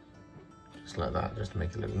blade, just like that, just to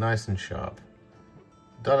make it look nice and sharp.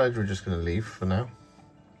 Dull edge we're just going to leave for now.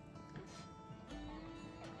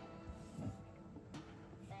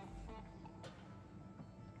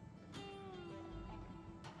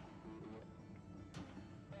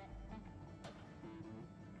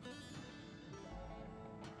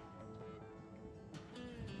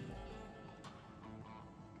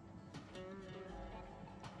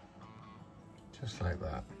 Just like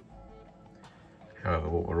that. However,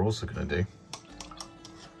 what we're also going to do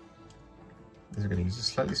is we're going to use a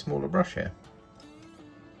slightly smaller brush here,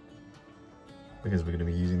 because we're going to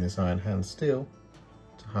be using this iron hand steel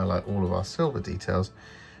to highlight all of our silver details,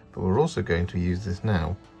 but we're also going to use this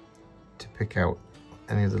now to pick out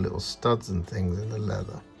any of the little studs and things in the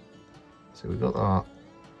leather. So we've got our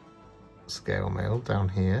scale mail down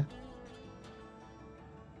here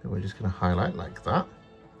that we're just going to highlight like that.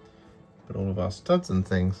 But all of our studs and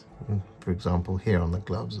things, for example here on the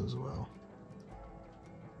gloves as well,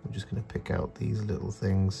 we're just going to pick out these little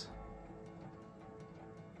things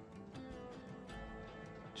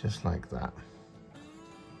just like that.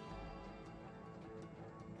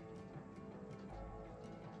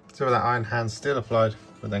 So with that iron hand still applied,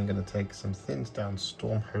 we're then going to take some thinned down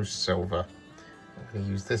Stormhost Silver. I'm going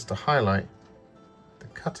to use this to highlight the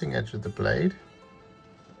cutting edge of the blade,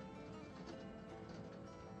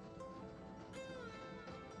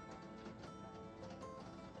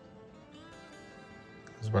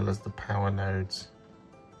 as well as the power nodes.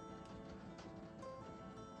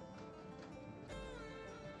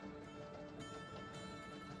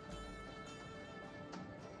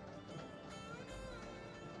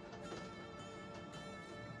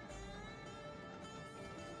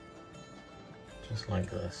 Just like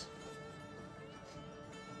this.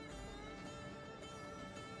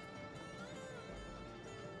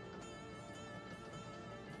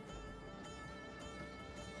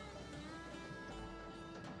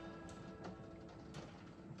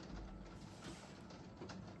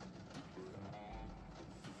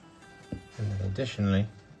 And then additionally,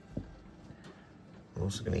 we're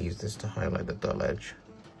also going to use this to highlight the dull edge.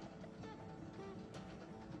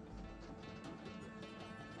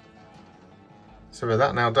 So with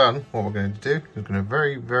that now done, what we're going to do is we're going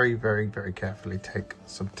to very carefully take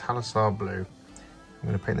some Talassar Blue. I'm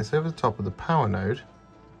going to paint this over the top of the power node,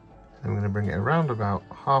 and I'm going to bring it around about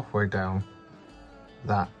halfway down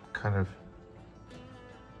that kind of,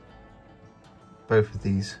 both of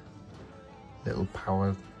these little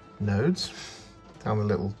power nodes, down the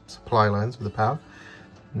little supply lines of the power.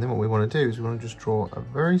 And then what we want to do is we want to just draw a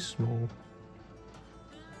very small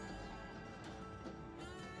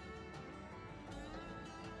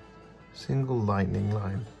single lightning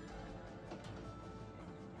line.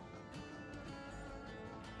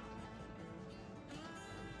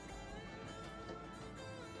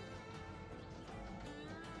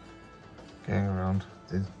 Going around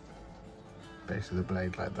the base of the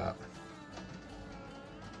blade like that.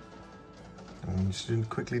 And we just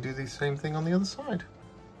quickly do the same thing on the other side.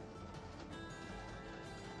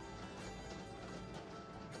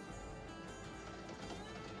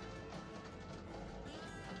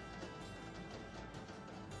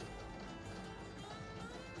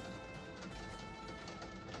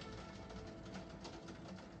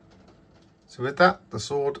 So with that, the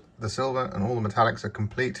sword, the silver and all the metallics are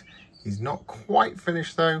complete. He's not quite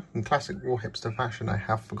finished though. In classic war hipster fashion, I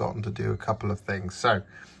have forgotten to do a couple of things. So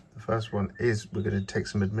the first one is we're going to take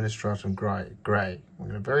some Administratum Grey. We're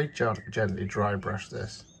going to very gently dry brush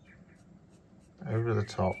this over the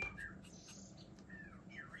top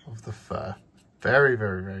of the fur. Very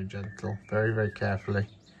gentle, very carefully.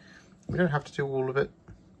 We don't have to do all of it.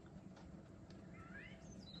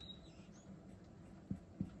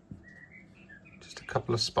 Just a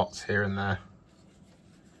couple of spots here and there.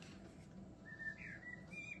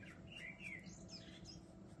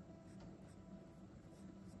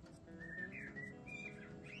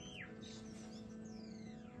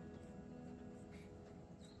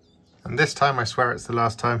 And this time, I swear it's the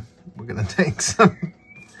last time, we're going to take some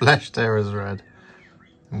Flesh Tearers Red.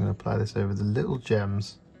 I'm going to apply this over the little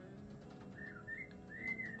gems,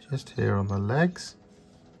 just here on the legs,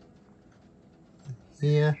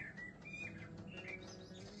 here,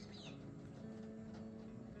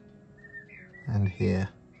 and here.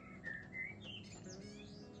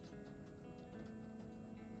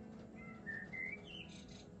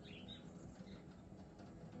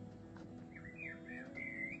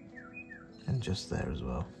 And And just there as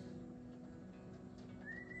well.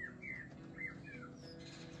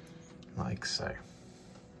 Like so.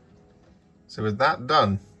 So with that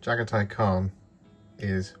done, Jaghatai Khan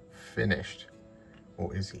is finished.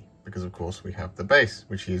 Or is he? Because of course we have the base,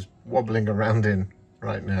 which he's wobbling around in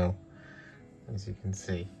right now. As you can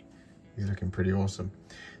see, he's looking pretty awesome.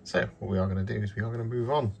 So what we are going to do is we are going to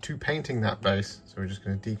move on to painting that base. So we're just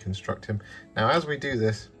going to deconstruct him. Now as we do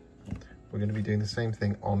this, we're going to be doing the same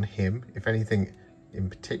thing on him. If anything in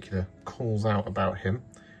particular calls out about him,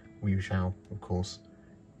 we shall of course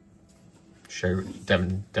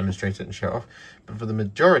demonstrate it and show it off. But for the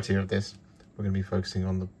majority of this, we're going to be focusing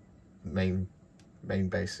on the main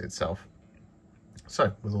base itself.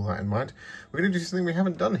 So with all that in mind, we're going to do something we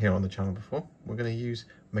haven't done here on the channel before. We're going to use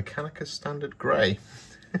Mechanicus Standard Grey.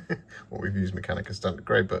 Well, we've used Mechanicus Standard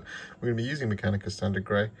Grey, but we're going to be using Mechanicus Standard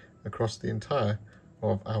Grey across the entire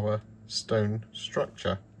of our stone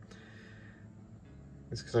structure.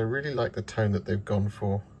 It's because I really like the tone that they've gone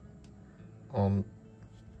for on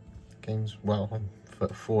games, well, on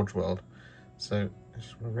Forge World. So I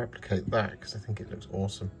just want to replicate that because I think it looks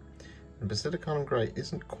awesome. And Basilicanum Grey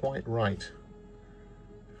isn't quite right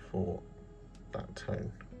for that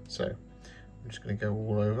tone. So I'm just going to go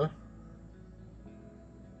all over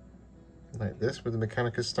like this with the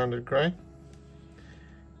Mechanicus Standard Grey.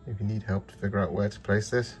 If you need help to figure out where to place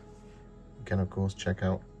this, you can of course check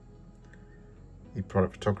out the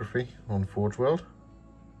product photography on Forge World.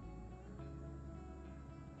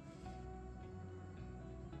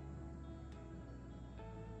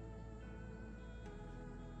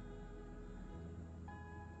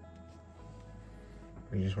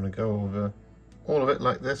 You just want to go over all of it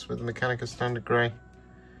like this with the Mechanicus Standard Grey,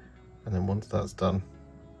 and then once that's done,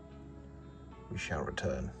 we shall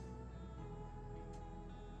return.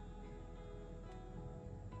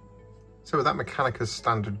 So with that Mechanicus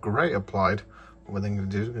Standard Grey applied, what we're then going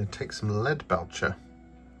to do is we're going to take some Leadbelcher.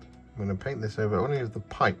 I'm going to paint this over only of the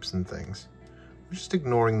pipes and things. We're just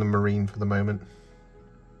ignoring the marine for the moment.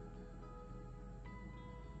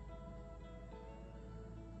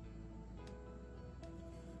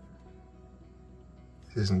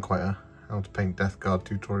 This isn't quite a how to paint Death Guard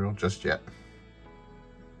tutorial just yet.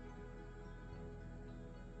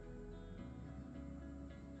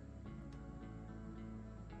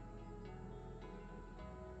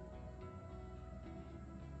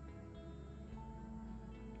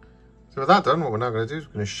 So with that done, what we're now going to do is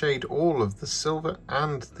we're going to shade all of the silver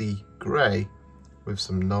and the grey with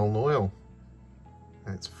some Nuln Oil.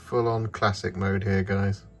 And it's full on classic mode here,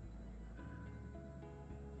 guys.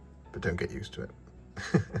 But don't get used to it.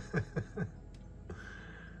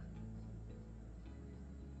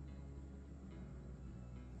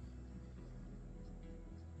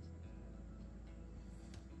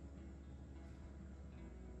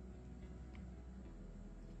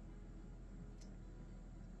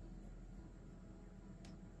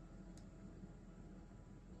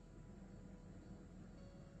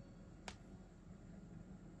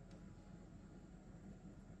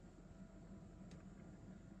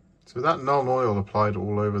 So with that Nuln Oil applied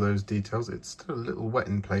all over those details, it's still a little wet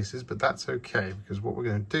in places, but that's okay, because what we're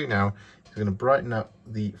going to do now is we're going to brighten up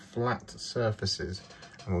the flat surfaces,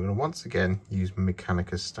 and we're going to once again use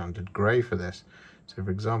Mechanicus Standard Grey for this. So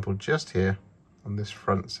for example, just here on this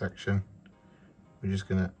front section, we're just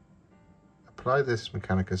going to apply this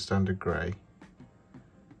Mechanicus Standard Grey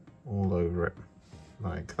all over it,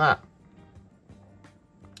 like that.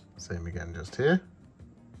 Same again just here.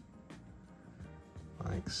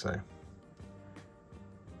 Like so.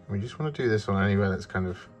 We just want to do this on anywhere that's kind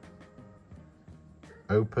of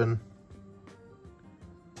open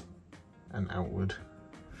and outward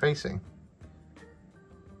facing.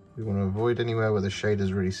 We want to avoid anywhere where the shade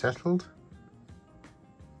is really settled.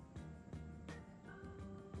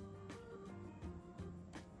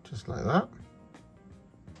 Just like that.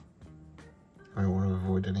 I want to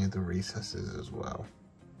avoid any of the recesses as well.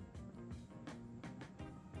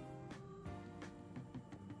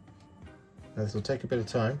 This will take a bit of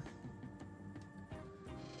time.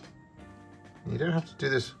 You don't have to do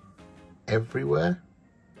this everywhere.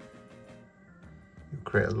 You'll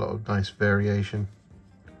create a lot of nice variation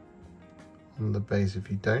on the base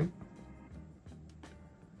if you don't.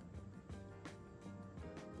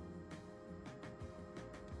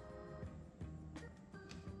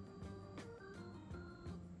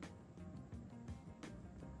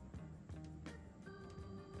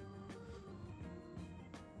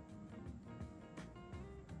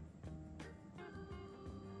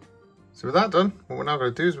 So with that done, what we're now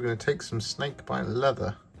going to do is we're going to take some Snakebite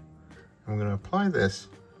Leather and we're going to apply this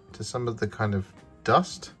to some of the kind of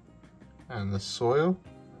dust and the soil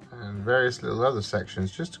and various little other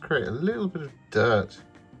sections just to create a little bit of dirt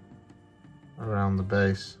around the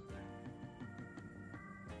base.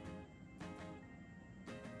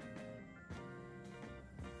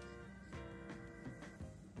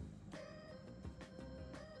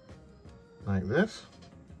 Like this.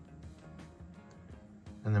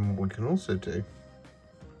 And then what we can also do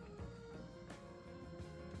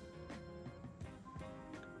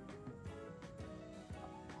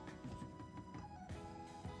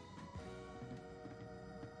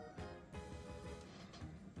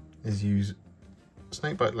is use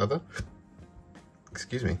snakebite leather,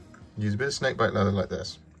 excuse me, use a bit of snakebite leather like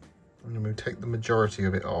this. And then we'll take the majority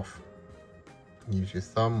of it off. Use your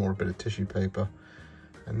thumb or a bit of tissue paper,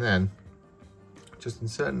 and then just in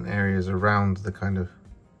certain areas around the kind of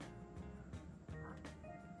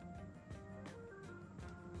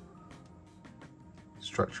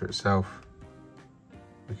structure itself,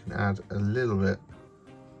 we can add a little bit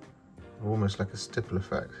of almost like a stipple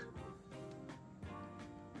effect.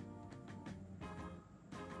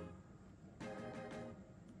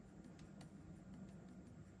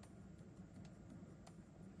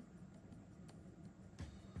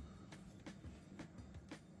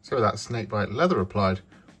 So with that snakebite leather applied,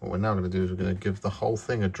 what we're now going to do is we're going to give the whole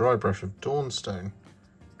thing a dry brush of Dawnstone.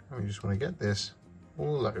 And we just want to get this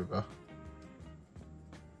all over,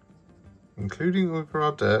 including over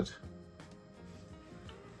our dirt.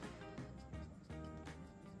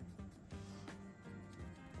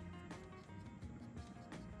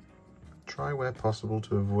 Try where possible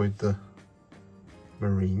to avoid the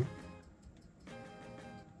marine.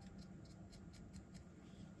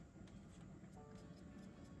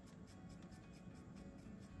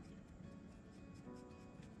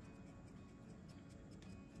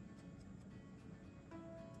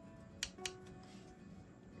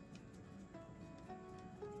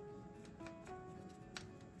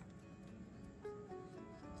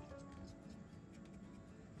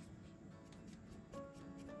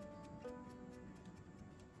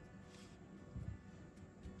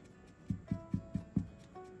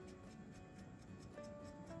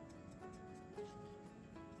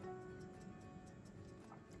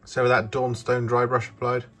 So with that Dawnstone dry brush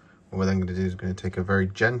applied, what we're then going to do is we're going to take a very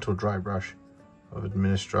gentle dry brush of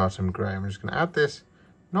Administratum Grey. I'm just going to add this,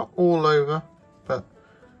 not all over, but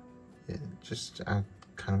yeah, just to add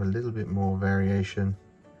kind of a little bit more variation.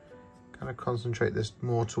 Kind of concentrate this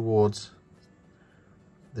more towards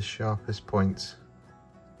the sharpest points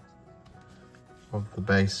of the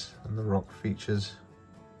base and the rock features.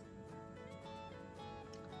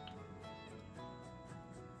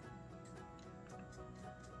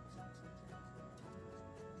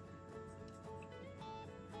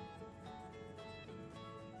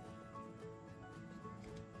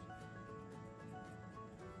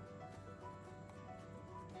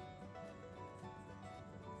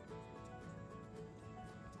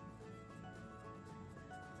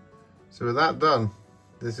 So with that done,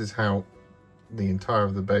 this is how the entire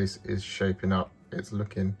of the base is shaping up. It's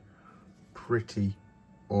looking pretty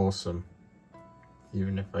awesome,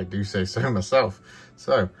 even if I do say so myself.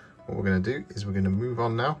 So what we're going to do is we're going to move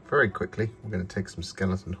on now very quickly. We're going to take some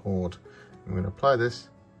Skeleton Horde and we're going to apply this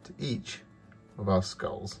to each of our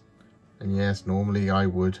skulls. And yes, normally I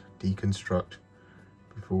would deconstruct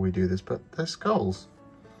before we do this, but they're skulls.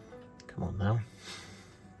 Come on now.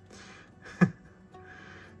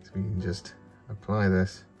 We can just apply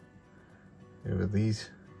this over these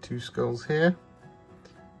two skulls here.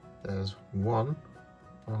 There's one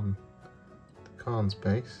on the Khan's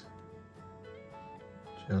base,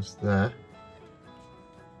 just there,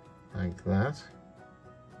 like that.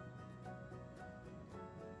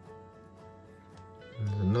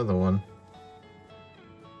 There's another one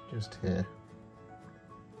just here.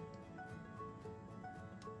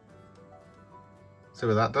 So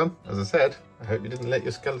with that done, as I said, I hope you didn't let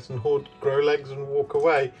your Skeleton Horde grow legs and walk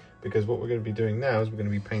away, because what we're going to be doing now is we're going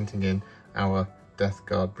to be painting in our Death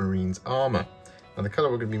Guard Marine's armour. Now the colour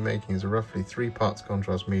we're going to be making is a roughly 3 parts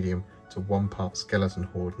contrast medium to 1 part Skeleton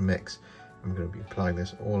Horde mix. And we're going to be applying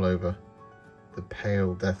this all over the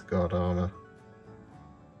pale Death Guard armour.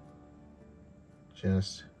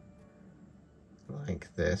 Just like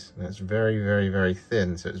this. And it's very, very, very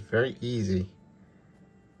thin, so it's very easy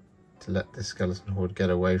to let this Skeleton Horde get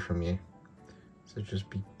away from you. So just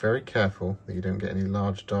be very careful that you don't get any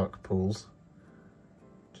large dark pools.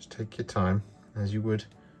 Just take your time, as you would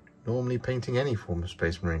normally painting any form of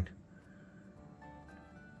Space Marine.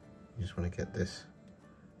 You just want to get this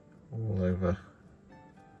all over.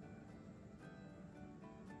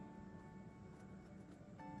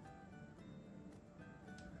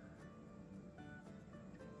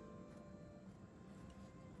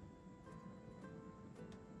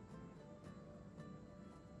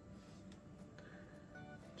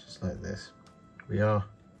 just like this. We are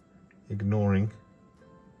ignoring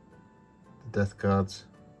the Death Guard's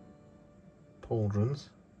pauldrons.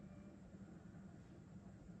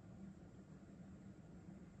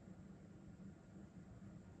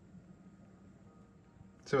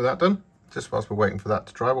 So with that done, just whilst we're waiting for that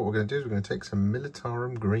to dry, what we're going to do is we're going to take some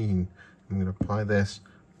Militarum Green. I'm going to apply this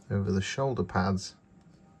over the shoulder pads.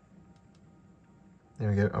 There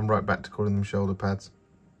we go, I'm right back to calling them shoulder pads.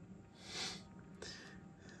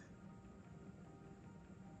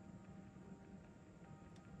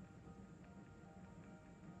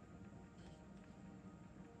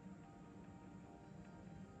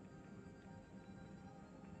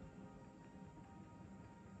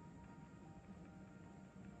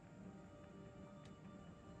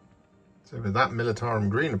 So with that Militarum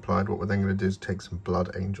Green applied, what we're then going to do is take some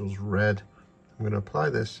Blood Angels Red. I'm going to apply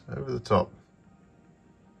this over the top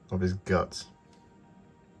of his guts.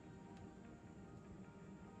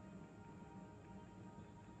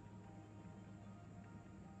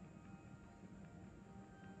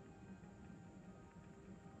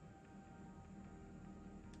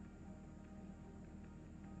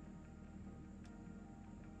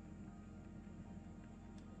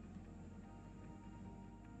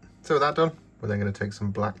 So with that done, we're then going to take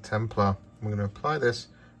some Black Templar. I'm going to apply this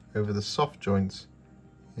over the soft joints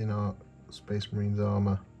in our Space Marines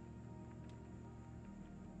armour.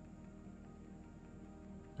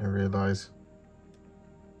 I realise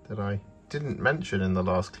that I didn't mention in the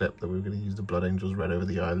last clip that we were going to use the Blood Angels Red over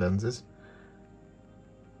the eye lenses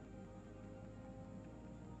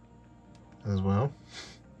as well,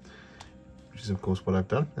 which is of course what I've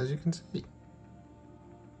done, as you can see.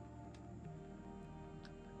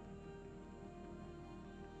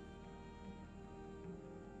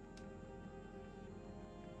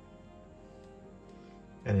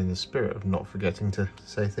 And in the spirit of not forgetting to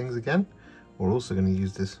say things again, we're also going to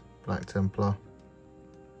use this Black Templar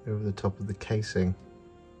over the top of the casing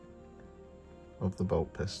of the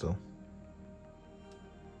bolt pistol.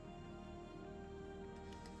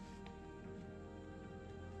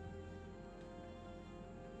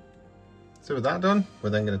 So with that done,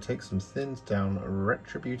 we're then going to take some thinned down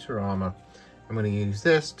Retributor Armour. I'm going to use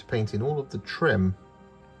this to paint in all of the trim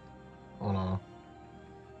on our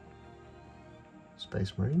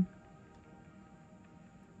Space Marine.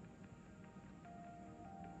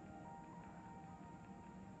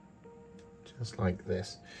 Just like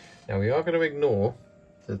this. Now we are going to ignore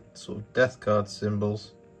the sort of Death Guard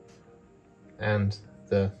symbols and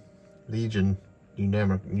the Legion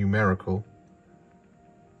numerical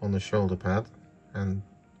on the shoulder pad and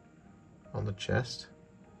on the chest,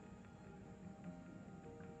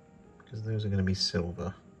 because those are going to be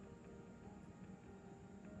silver.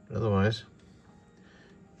 But otherwise,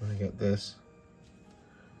 I'm going to get this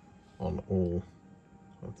on all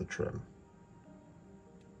of the trim.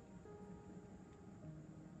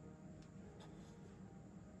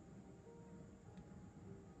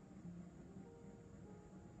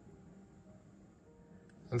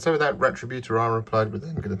 And so with that Retributor Armour applied, we're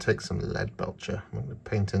then going to take some Leadbelcher. I'm going to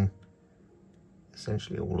paint in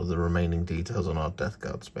essentially all of the remaining details on our Death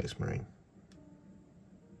Guard Space Marine.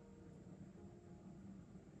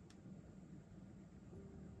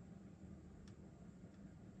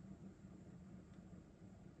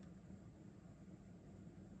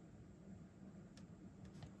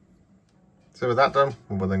 So with that done,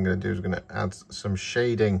 what we're then going to do is we're going to add some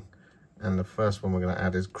shading. And the first one we're going to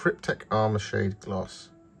add is Cryptek Armour Shade Gloss.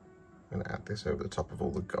 I'm going to add this over the top of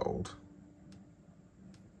all the gold.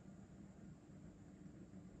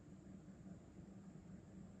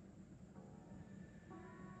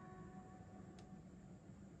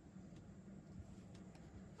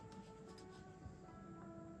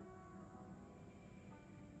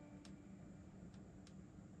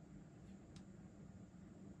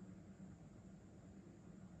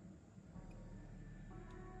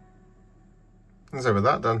 And so with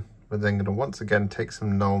that done, we're then going to once again take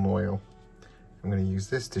some Nuln Oil. I'm going to use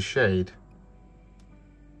this to shade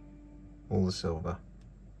all the silver.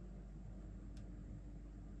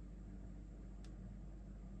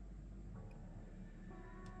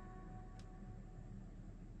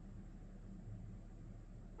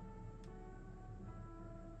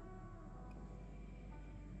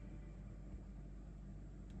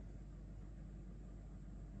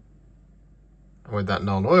 And with that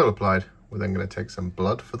Nuln Oil applied, we're then going to take some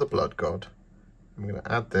blood for the Blood God. I'm going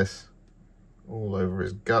to add this all over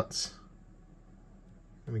his guts.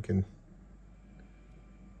 And we can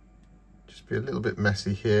just be a little bit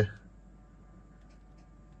messy here.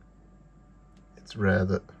 It's rare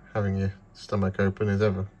that having your stomach open is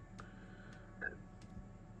ever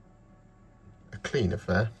a clean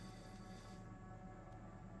affair.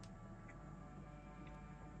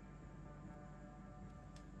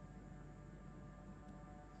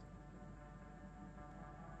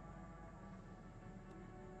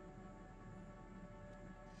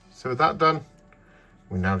 So with that done,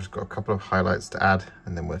 we now just got a couple of highlights to add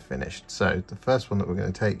and then we're finished. So the first one that we're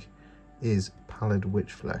going to take is Pallid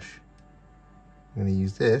Witch Flesh. I'm going to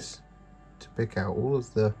use this to pick out all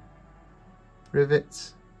of the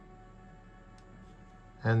rivets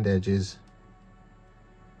and edges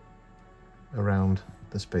around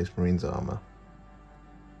the Space Marine's armour.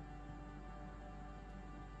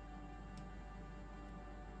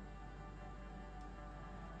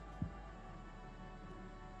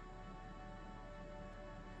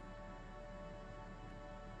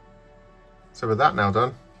 So with that now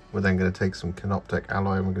done, we're then going to take some Canoptek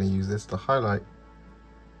Alloy and we're going to use this to highlight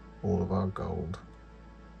all of our gold.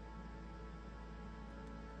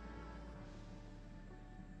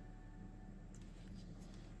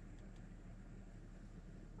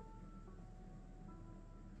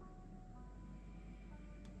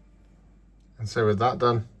 And so with that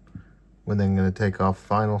done, we're then going to take our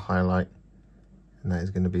final highlight, and that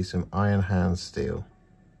is going to be some Iron Hand Steel,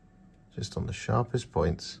 just on the sharpest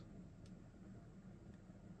points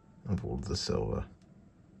of all of the silver.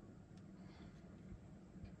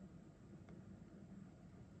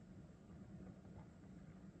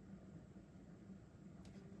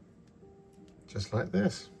 Just like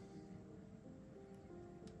this.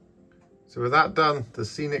 So with that done, the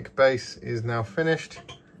scenic base is now finished,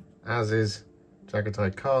 as is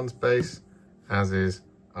Jaghatai Khan's base, as is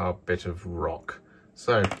our bit of rock.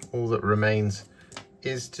 So all that remains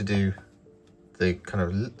is to do the kind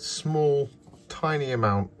of small, tiny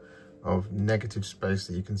amount of negative space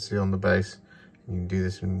that you can see on the base. You can do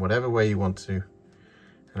this in whatever way you want to.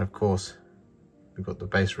 And of course, we've got the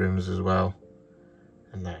base rims as well.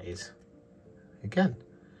 And that is, again,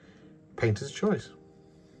 painter's choice.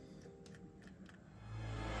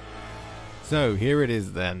 So here it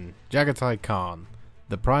is then. Jaghatai Khan,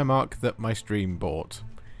 the Primarch that my stream bought,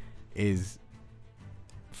 is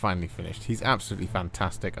finally finished. He's absolutely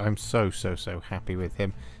fantastic. I'm so happy with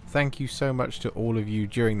him. Thank you so much to all of you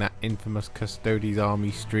during that infamous Custodes Army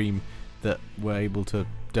stream that were able to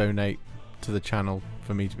donate to the channel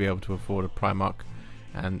for me to be able to afford a Primarch,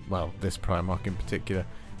 and well, this Primarch in particular.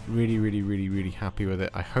 Really happy with it.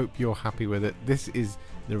 I hope you're happy with it. This is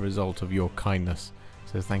the result of your kindness.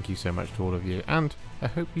 So thank you so much to all of you, and I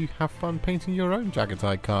hope you have fun painting your own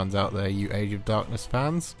Jaghatai Khans out there, you Age of Darkness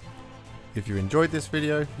fans. If you enjoyed this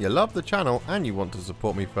video, you love the channel, and you want to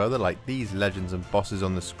support me further like these legends and bosses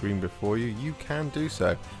on the screen before you, you can do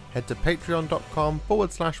so. Head to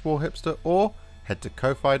patreon.com/warhipster or head to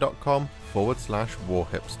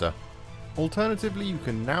ko-fi.com/warhipster. Alternatively, you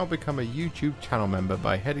can now become a YouTube channel member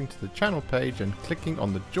by heading to the channel page and clicking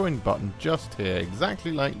on the join button just here,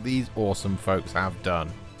 exactly like these awesome folks have done.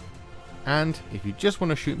 And if you just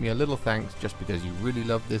want to shoot me a little thanks just because you really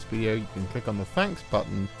love this video, you can click on the thanks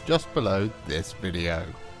button just below this video.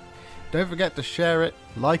 Don't forget to share it,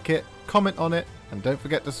 like it, comment on it, and don't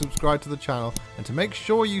forget to subscribe to the channel. And to make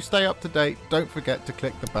sure you stay up to date, don't forget to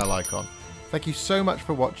click the bell icon. Thank you so much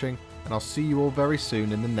for watching, and I'll see you all very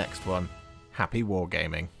soon in the next one. Happy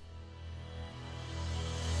wargaming.